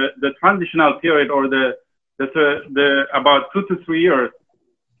the transitional period or the about 2 to 3 years,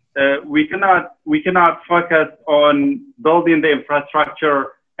 we cannot focus on building the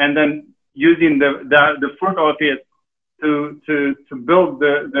infrastructure and then using the fruit of it to build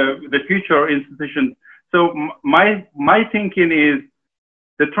the future institutions. So my thinking is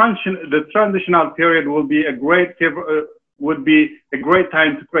the transitional period will be a great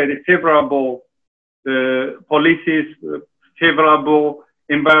time to create a favorable policies, favorable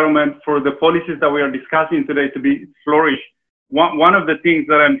environment for the policies that we are discussing today to be flourish. One of the things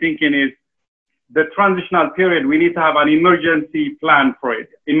that I'm thinking is the transitional period, we need to have an emergency plan for it,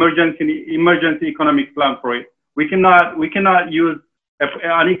 emergency economic plan for it. We cannot use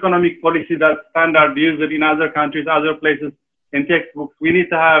an economic policy that's standard used in other countries, other places in textbooks. We need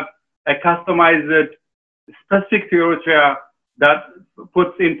to have a customized, specific to Eritrea that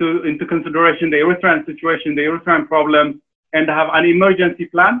puts into consideration the Eritrean situation, the Eritrean problems, and have an emergency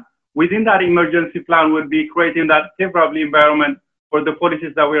plan. Within that emergency plan would be creating that favorable environment for the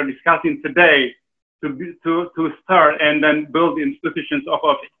policies that we are discussing today to start and then build institutions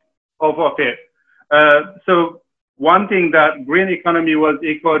of it. So one thing that green economy was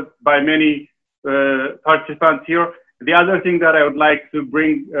echoed by many participants here. The other thing that I would like to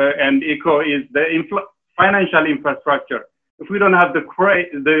bring and echo is the financial infrastructure. If we don't have the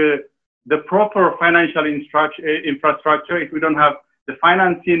the proper financial infrastructure, if we don't have the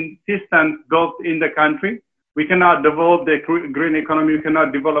financing systems built in the country, we cannot develop the green economy, we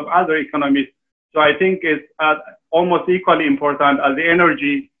cannot develop other economies. So I think it's almost equally important as the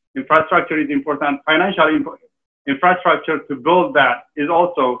energy infrastructure is important. Financial infrastructure to build that is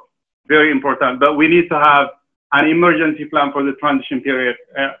also very important. But we need to have an emergency plan for the transition period.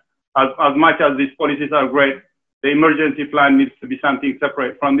 As much as these policies are great, the emergency plan needs to be something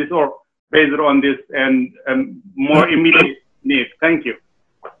separate from this or based on this and more immediate needs. Thank you.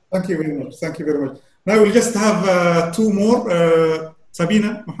 Thank you very much. Thank you very much. Now we'll just have two more.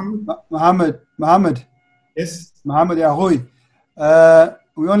 Sabina, Mohammed. Yes. Mohammed Yahoui.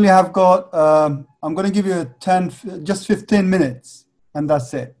 We only have got, I'm going to give you just 15 minutes, and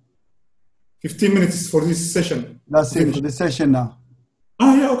that's it. 15 minutes for this session. That's it for this session now.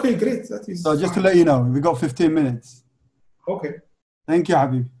 Oh, yeah, okay, great. That is so just to let you know, we got 15 minutes. Okay. Thank you,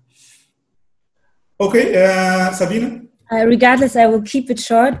 Habib. Okay, Sabina? Regardless, I will keep it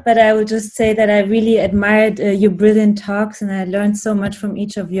short, but I will just say that I really admired your brilliant talks and I learned so much from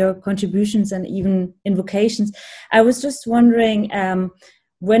each of your contributions and even invocations. I was just wondering,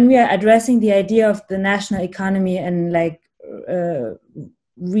 when we are addressing the idea of the national economy and like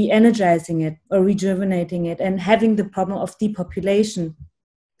re-energizing it or rejuvenating it and having the problem of depopulation,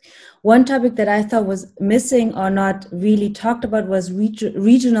 one topic that I thought was missing or not really talked about was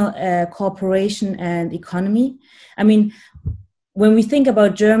regional cooperation and economy. I mean, when we think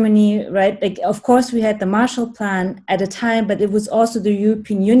about Germany, right, like, of course, we had the Marshall Plan at a time, but it was also the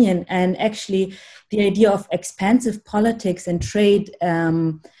European Union and actually the idea of expansive politics and trade.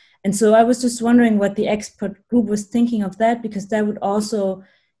 And so I was just wondering what the expert group was thinking of that, because that would also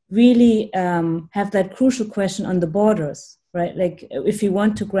really have that crucial question on the borders. Right, like if we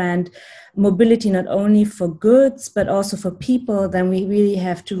want to grant mobility not only for goods but also for people, then we really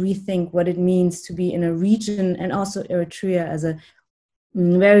have to rethink what it means to be in a region, and also Eritrea as a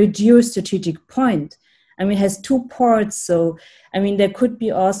very geostrategic point. I mean, it has two ports, so I mean there could be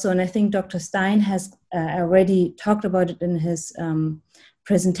also, and I think Dr. Stein has already talked about it in his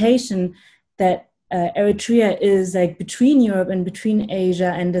presentation, that Eritrea is like between Europe and between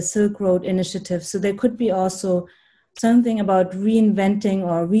Asia and the Silk Road Initiative. So there could be also something about reinventing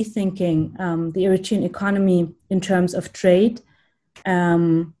or rethinking the Eritrean economy in terms of trade,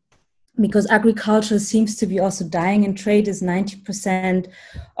 because agriculture seems to be also dying, and trade is 90%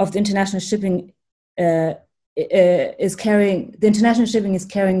 of the international shipping is carrying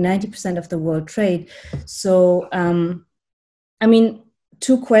 90% of the world trade. So, I mean,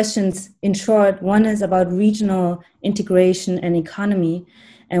 two questions in short. One is about regional integration and economy,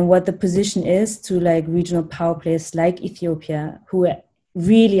 and what the position is to like regional power players like Ethiopia, who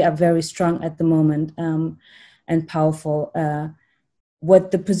really are very strong at the moment and powerful.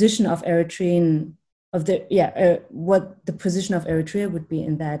 What the position of what the position of Eritrea would be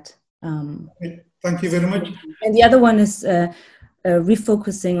in that. Thank you very much. And the other one is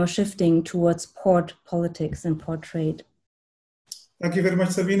refocusing or shifting towards port politics and port trade. Thank you very much,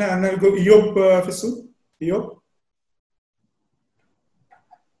 Sabina. And I'll go Eyob Fisu. Eyob.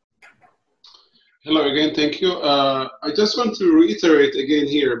 Hello again, thank you. I just want to reiterate again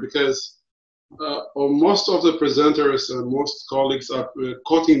here, because most of the presenters and most colleagues are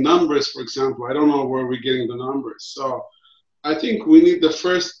quoting numbers, for example. I don't know where we're getting the numbers. So I think we need I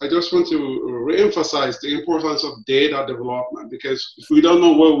just want to re-emphasize the importance of data development, because if we don't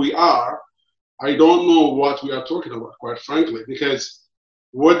know where we are, I don't know what we are talking about, quite frankly, because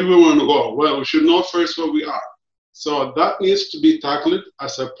where do we want to go? Well, we should know first where we are. So that needs to be tackled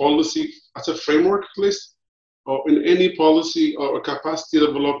as a policy, as a framework at least, or in any policy or capacity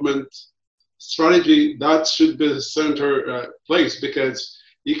development strategy. That should be the center place, because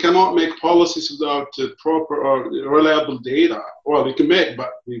you cannot make policies without proper or reliable data. Well, you can make,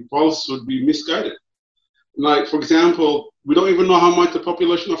 but the policies would be misguided. Like, for example, we don't even know how much the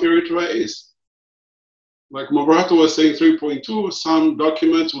population of Eritrea is. Like Mobrato was saying 3.2, some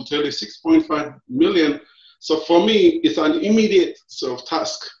documents will tell you 6.5 million. So for me, it's an immediate sort of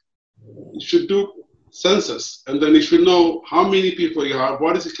task. You should do census, and then you should know how many people you have,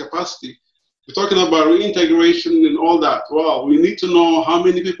 what is the capacity. We're talking about reintegration and all that. Well, we need to know how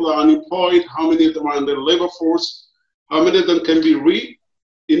many people are unemployed, how many of them are in the labor force, how many of them can be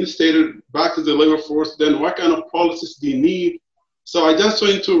reinstated back to the labor force, then what kind of policies do you need? So I just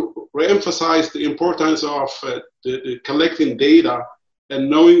want to re-emphasize the importance of the collecting data and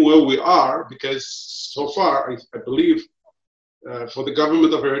knowing where we are, because so far, I believe, for the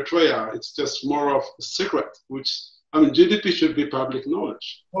government of Eritrea, it's just more of a secret, which, I mean, GDP should be public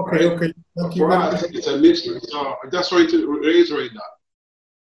knowledge. Okay, right? okay. Thank for us, it's a mystery. So I just want to reiterate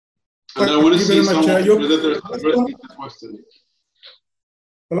that. And I want to see some of the presenters addressing the question.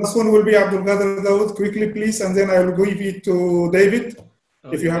 The last one will be Abdul Qadir Dawood. Quickly, please, and then I will give it to David.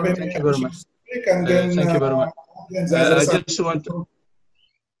 If you have any thank you very much. And then, thank you very much. I just want to,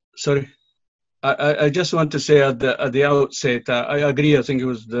 sorry. I just want to say at the outset, I agree. I think it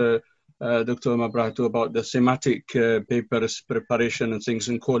was the Dr. Mabrahtu about the thematic papers preparation and things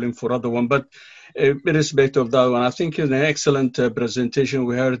and calling for other one. But irrespective of that one, I think it's an excellent presentation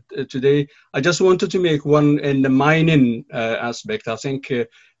we heard today. I just wanted to make one in the mining aspect. I think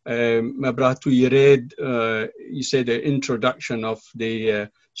Mabrahtu, you read, you said the introduction of the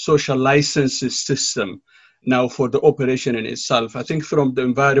social licenses system now for the operation in itself. I think from the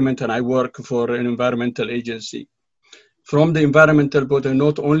environment, and I work for an environmental agency, from the environmental point,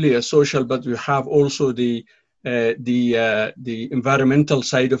 not only a social, but we have also the environmental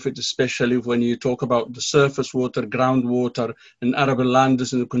side of it, especially when you talk about the surface water, groundwater, and arable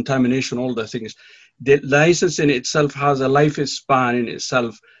lands and the contamination, all the things. The license in itself has a lifespan in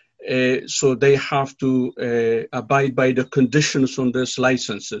itself, so they have to abide by the conditions on those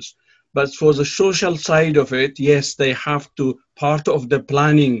licenses. But for the social side of it, yes, they have to, part of the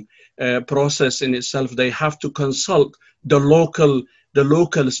planning process in itself, they have to consult the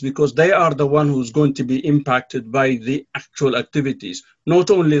locals, because they are the one who's going to be impacted by the actual activities. Not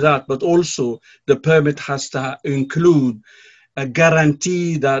only that, but also the permit has to include a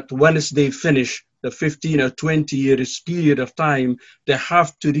guarantee that once they finish the 15 or 20 years period of time, they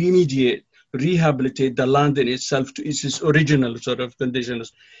have to rehabilitate the land in itself to its original sort of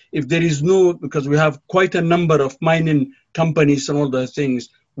conditions. If there is no, because we have quite a number of mining companies and all the things,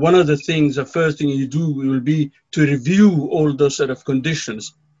 one of the things, the first thing you do will be to review all those sort of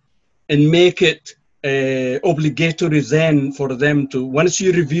conditions and make it obligatory then for them to, once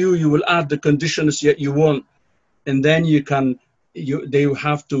you review, you will add the conditions that you want, and then you can, they will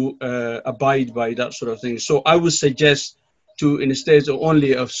have to abide by that sort of thing. So I would suggest to, instead of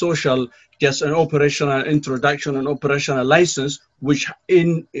only of social, just an operational introduction and operational license, which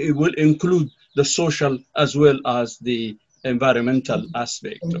it will include the social as well as the environmental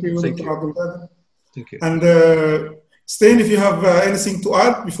aspect. Thank you. Thank you. And Stan, if you have anything to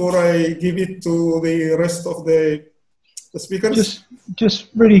add before I give it to the rest of the speakers. Just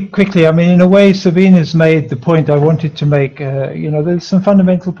really quickly, I mean, in a way, Sabine has made the point I wanted to make. You know, there's some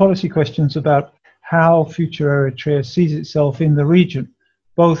fundamental policy questions about how future Eritrea sees itself in the region,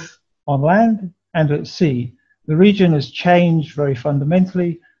 both on land and at sea. The region has changed very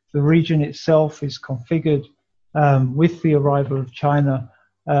fundamentally. The region itself is configured with the arrival of China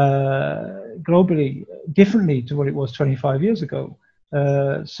globally differently to what it was 25 years ago.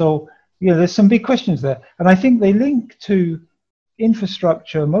 So, yeah, there's some big questions there. And I think they link to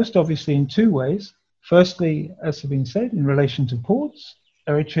infrastructure most obviously in two ways. Firstly, as has been said, in relation to ports,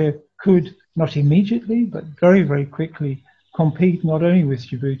 Eritrea could not immediately, but very, very quickly compete not only with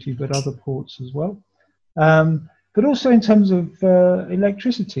Djibouti, but other ports as well. But also in terms of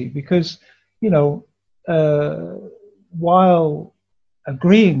electricity, because, you know, while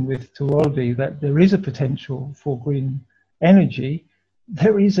agreeing with Tuoldi that there is a potential for green energy,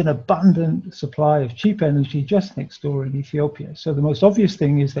 there is an abundant supply of cheap energy just next door in Ethiopia. So the most obvious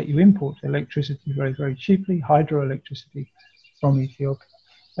thing is that you import electricity very, very cheaply, hydroelectricity from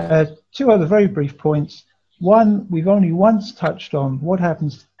Ethiopia. Two other very brief points. One, we've only once touched on what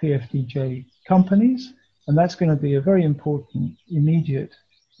happens to PFDJ companies, and that's going to be a very important immediate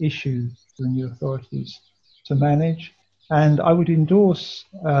issue for the new authorities to manage. And I would endorse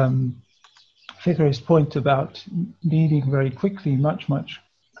Fikre's point about needing very quickly much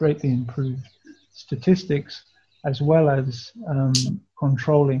greatly improved statistics, as well as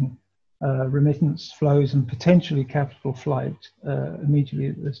controlling remittance flows and potentially capital flight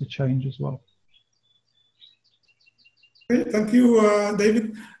immediately there's a change as well. Okay, thank you,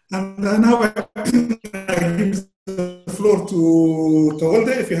 David. And now I give the floor to Tolde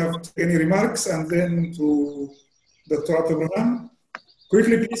if you have any remarks, and then to Dr. Abdulrahman.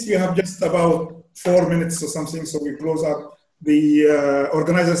 Quickly, please, we have just about 4 minutes or something, so we close up. The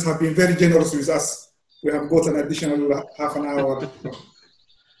organizers have been very generous with us. We have got an additional half an hour.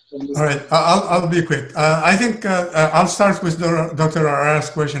 All right, I'll be quick. I think I'll start with Dr. Arar's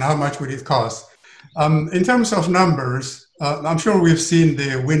question, how much would it cost? In terms of numbers, I'm sure we've seen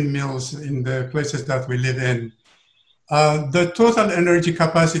the windmills in the places that we live in. The total energy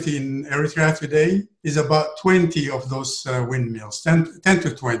capacity in Eritrea today is about 20 of those windmills, 10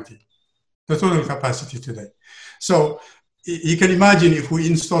 to 20, the total capacity today. So you can imagine if we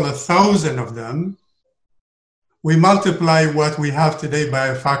install 1,000 of them, we multiply what we have today by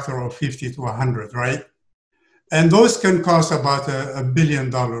a factor of 50 to 100, right? And those can cost about $1 billion,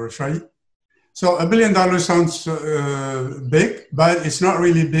 right? So $1 billion sounds big, but it's not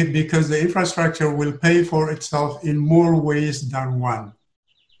really big because the infrastructure will pay for itself in more ways than one.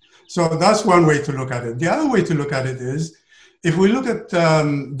 So that's one way to look at it. The other way to look at it is, if we look at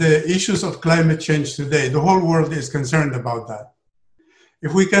the issues of climate change today, the whole world is concerned about that.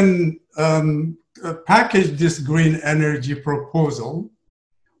 If we can package this green energy proposal,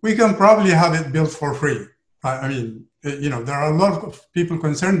 we can probably have it built for free. I mean, you know, there are a lot of people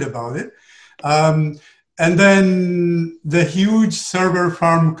concerned about it. And then the huge server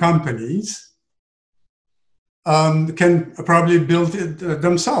farm companies can probably build it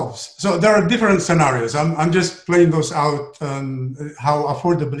themselves. So there are different scenarios. I'm just playing those out, how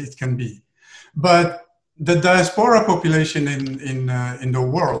affordable it can be. But the diaspora population in the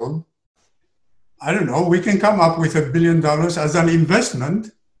world, I don't know, we can come up with $1 billion as an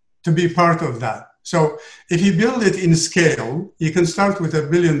investment to be part of that. So if you build it in scale, you can start with $1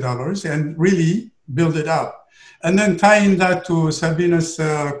 billion and really build it up. And then tying that to Sabina's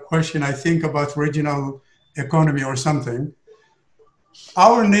question, I think, about regional economy or something.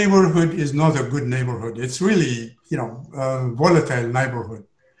 Our neighborhood is not a good neighborhood. It's really, you know, a volatile neighborhood.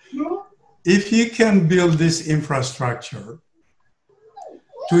 If you can build this infrastructure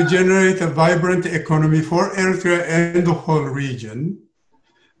to generate a vibrant economy for Eritrea and the whole region,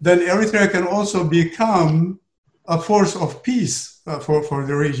 then Eritrea can also become a force of peace for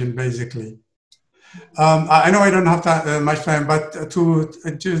the region, basically. I know I don't have much time, but to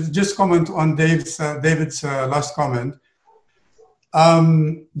just comment on David's last comment,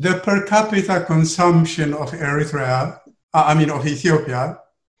 the per capita consumption of Eritrea, of Ethiopia,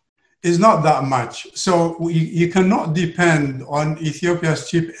 is not that much. So you cannot depend on Ethiopia's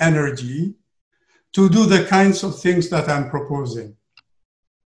cheap energy to do the kinds of things that I'm proposing.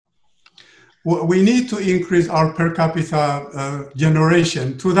 We need to increase our per capita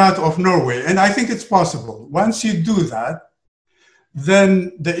generation to that of Norway. And I think it's possible. Once you do that,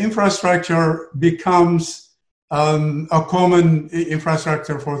 then the infrastructure becomes a common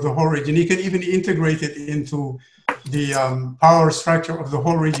infrastructure for the whole region. You can even integrate it into the power structure of the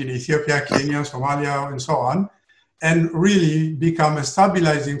whole region, Ethiopia, Kenya, Somalia, and so on, and really become a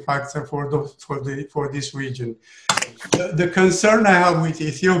stabilizing factor for this region. The concern I have with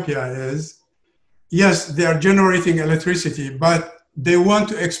Ethiopia is, yes, they are generating electricity, but they want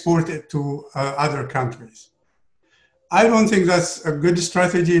to export it to other countries. I don't think that's a good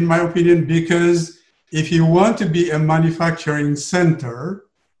strategy, in my opinion, because if you want to be a manufacturing center,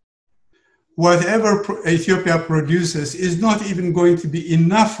 whatever Ethiopia produces is not even going to be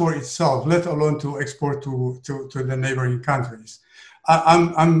enough for itself, let alone to export to the neighboring countries.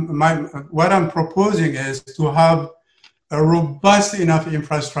 What I'm proposing is to have a robust enough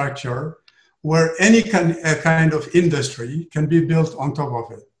infrastructure where any kind of industry can be built on top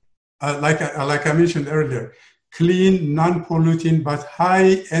of it. Like I mentioned earlier, clean, non-polluting, but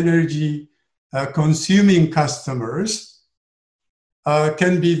high energy consuming customers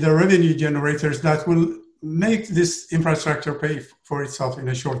can be the revenue generators that will make this infrastructure pay for itself in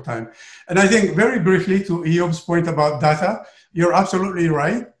a short time. And I think very briefly to Eob's point about data, you're absolutely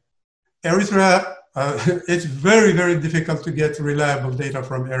right. Eritrea, it's very, very difficult to get reliable data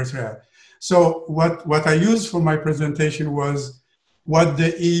from Eritrea. So what I used for my presentation was what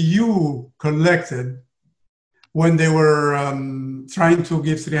the EU collected when they were trying to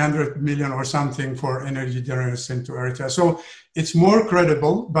give 300 million or something for energy generation to Eritrea. So it's more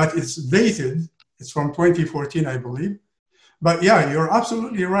credible, but it's dated. It's from 2014, I believe. But yeah, you're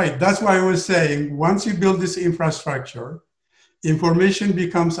absolutely right. That's why I was saying, once you build this infrastructure, information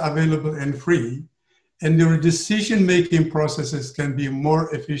becomes available and free, and your decision-making processes can be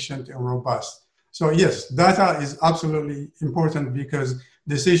more efficient and robust. So yes, data is absolutely important because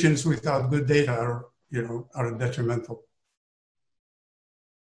decisions without good data are detrimental.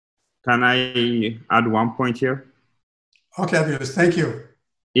 Can I add one point here? Okay, Abios, thank you.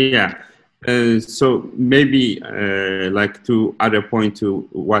 Yeah, so maybe like to add a point to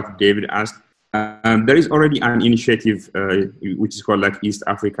what David asked, there is already an initiative which is called like East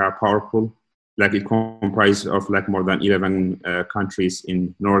Africa Power Pool. Like it comprises of like more than 11 countries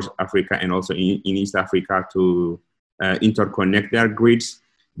in North Africa and also in East Africa to interconnect their grids.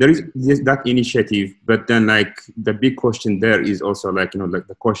 There is that initiative, but then like the big question there is also like, like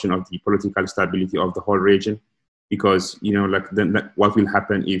the question of the political stability of the whole region, because, like then what will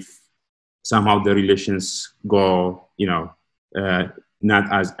happen if somehow the relations go,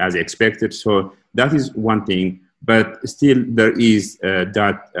 not as expected. So that is one thing, but still there is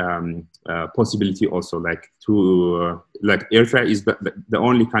that possibility also, like to like Eritrea is the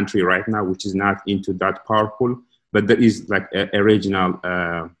only country right now which is not into that powerful, but there is like a regional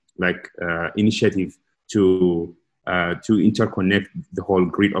initiative to interconnect the whole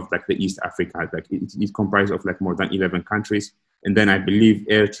grid of like the East Africa. Like it comprises of like more than 11 countries, and then I believe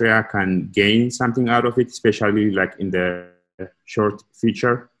Eritrea can gain something out of it, especially like in the short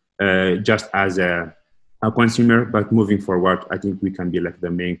future, just as a consumer. But moving forward, I think we can be like the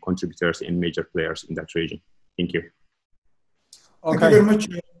main contributors and major players in that region. Thank you. Okay. Thank you very much.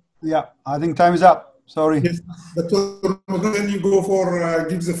 Yeah, I think time is up. Sorry. Yes, but then you go for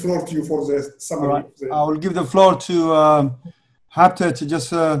give the floor to you for the summary. All right. I will give the floor to Habte to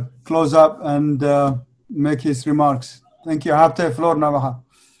just close up and make his remarks. Thank you. Habte, floor Navaha.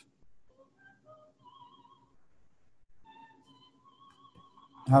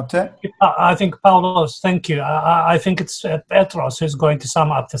 Habte? I think, Paulos, thank you. I think it's Petros who's going to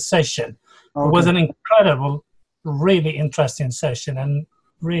sum up the session. Okay. It was an incredible, really interesting session, and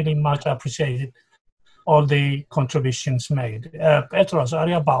really much appreciated all the contributions made. Petros, are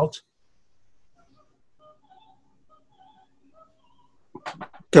you about?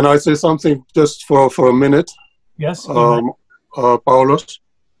 Can I say something just for a minute? Yes. Paulos?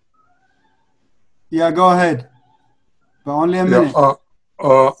 Yeah, go ahead. But only a minute.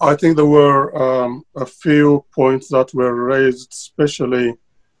 I think there were a few points that were raised, especially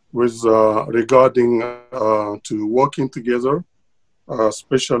with regarding to working together,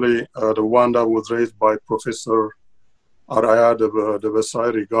 especially the one that was raised by Professor Araya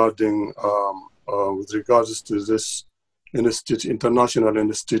Devasai regarding with regards to this International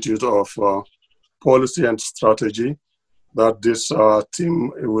Institute of Policy and Strategy, that this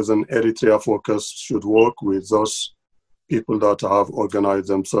team with an Eritrea focus should work with those people that have organized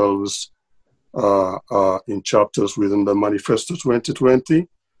themselves in chapters within the Manifesto 2020.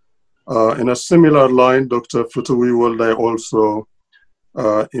 In a similar line, Dr. Futuwi Wolde also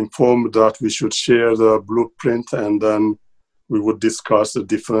informed that we should share the blueprint and then we would discuss the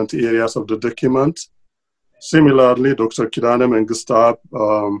different areas of the document. Similarly, Dr. Kidane Mengistab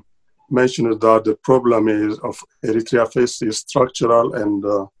mentioned that the problem of Eritrea face is structural and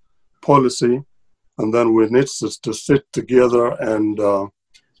policy, and then we need to sit together and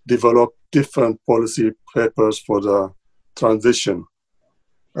develop different policy papers for the transition.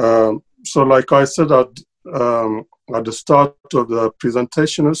 So like I said at the start of the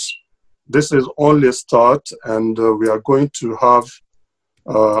presentations, this is only a start, and we are going to have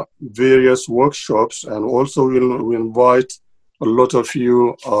various workshops, and also we'll invite a lot of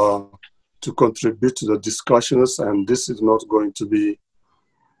you to contribute to the discussions, and this is not going to be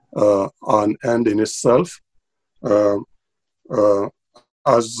an end in itself.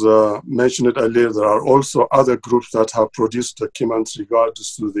 As mentioned earlier, there are also other groups that have produced documents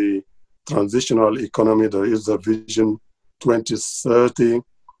regards to the transitional economy. There is the Vision 2030.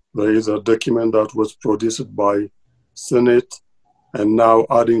 There is a document that was produced by Senate. And now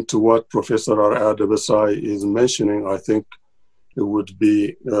adding to what Professor Araya Devasai is mentioning, I think it would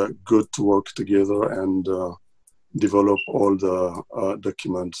be good to work together and develop all the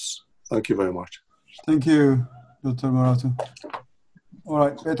documents. Thank you very much. Thank you, Dr. Maratu. All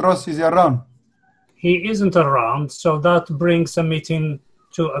right, Petros, is he around? He isn't around, so that brings the meeting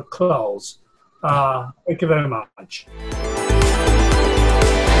to a close. Thank you very much.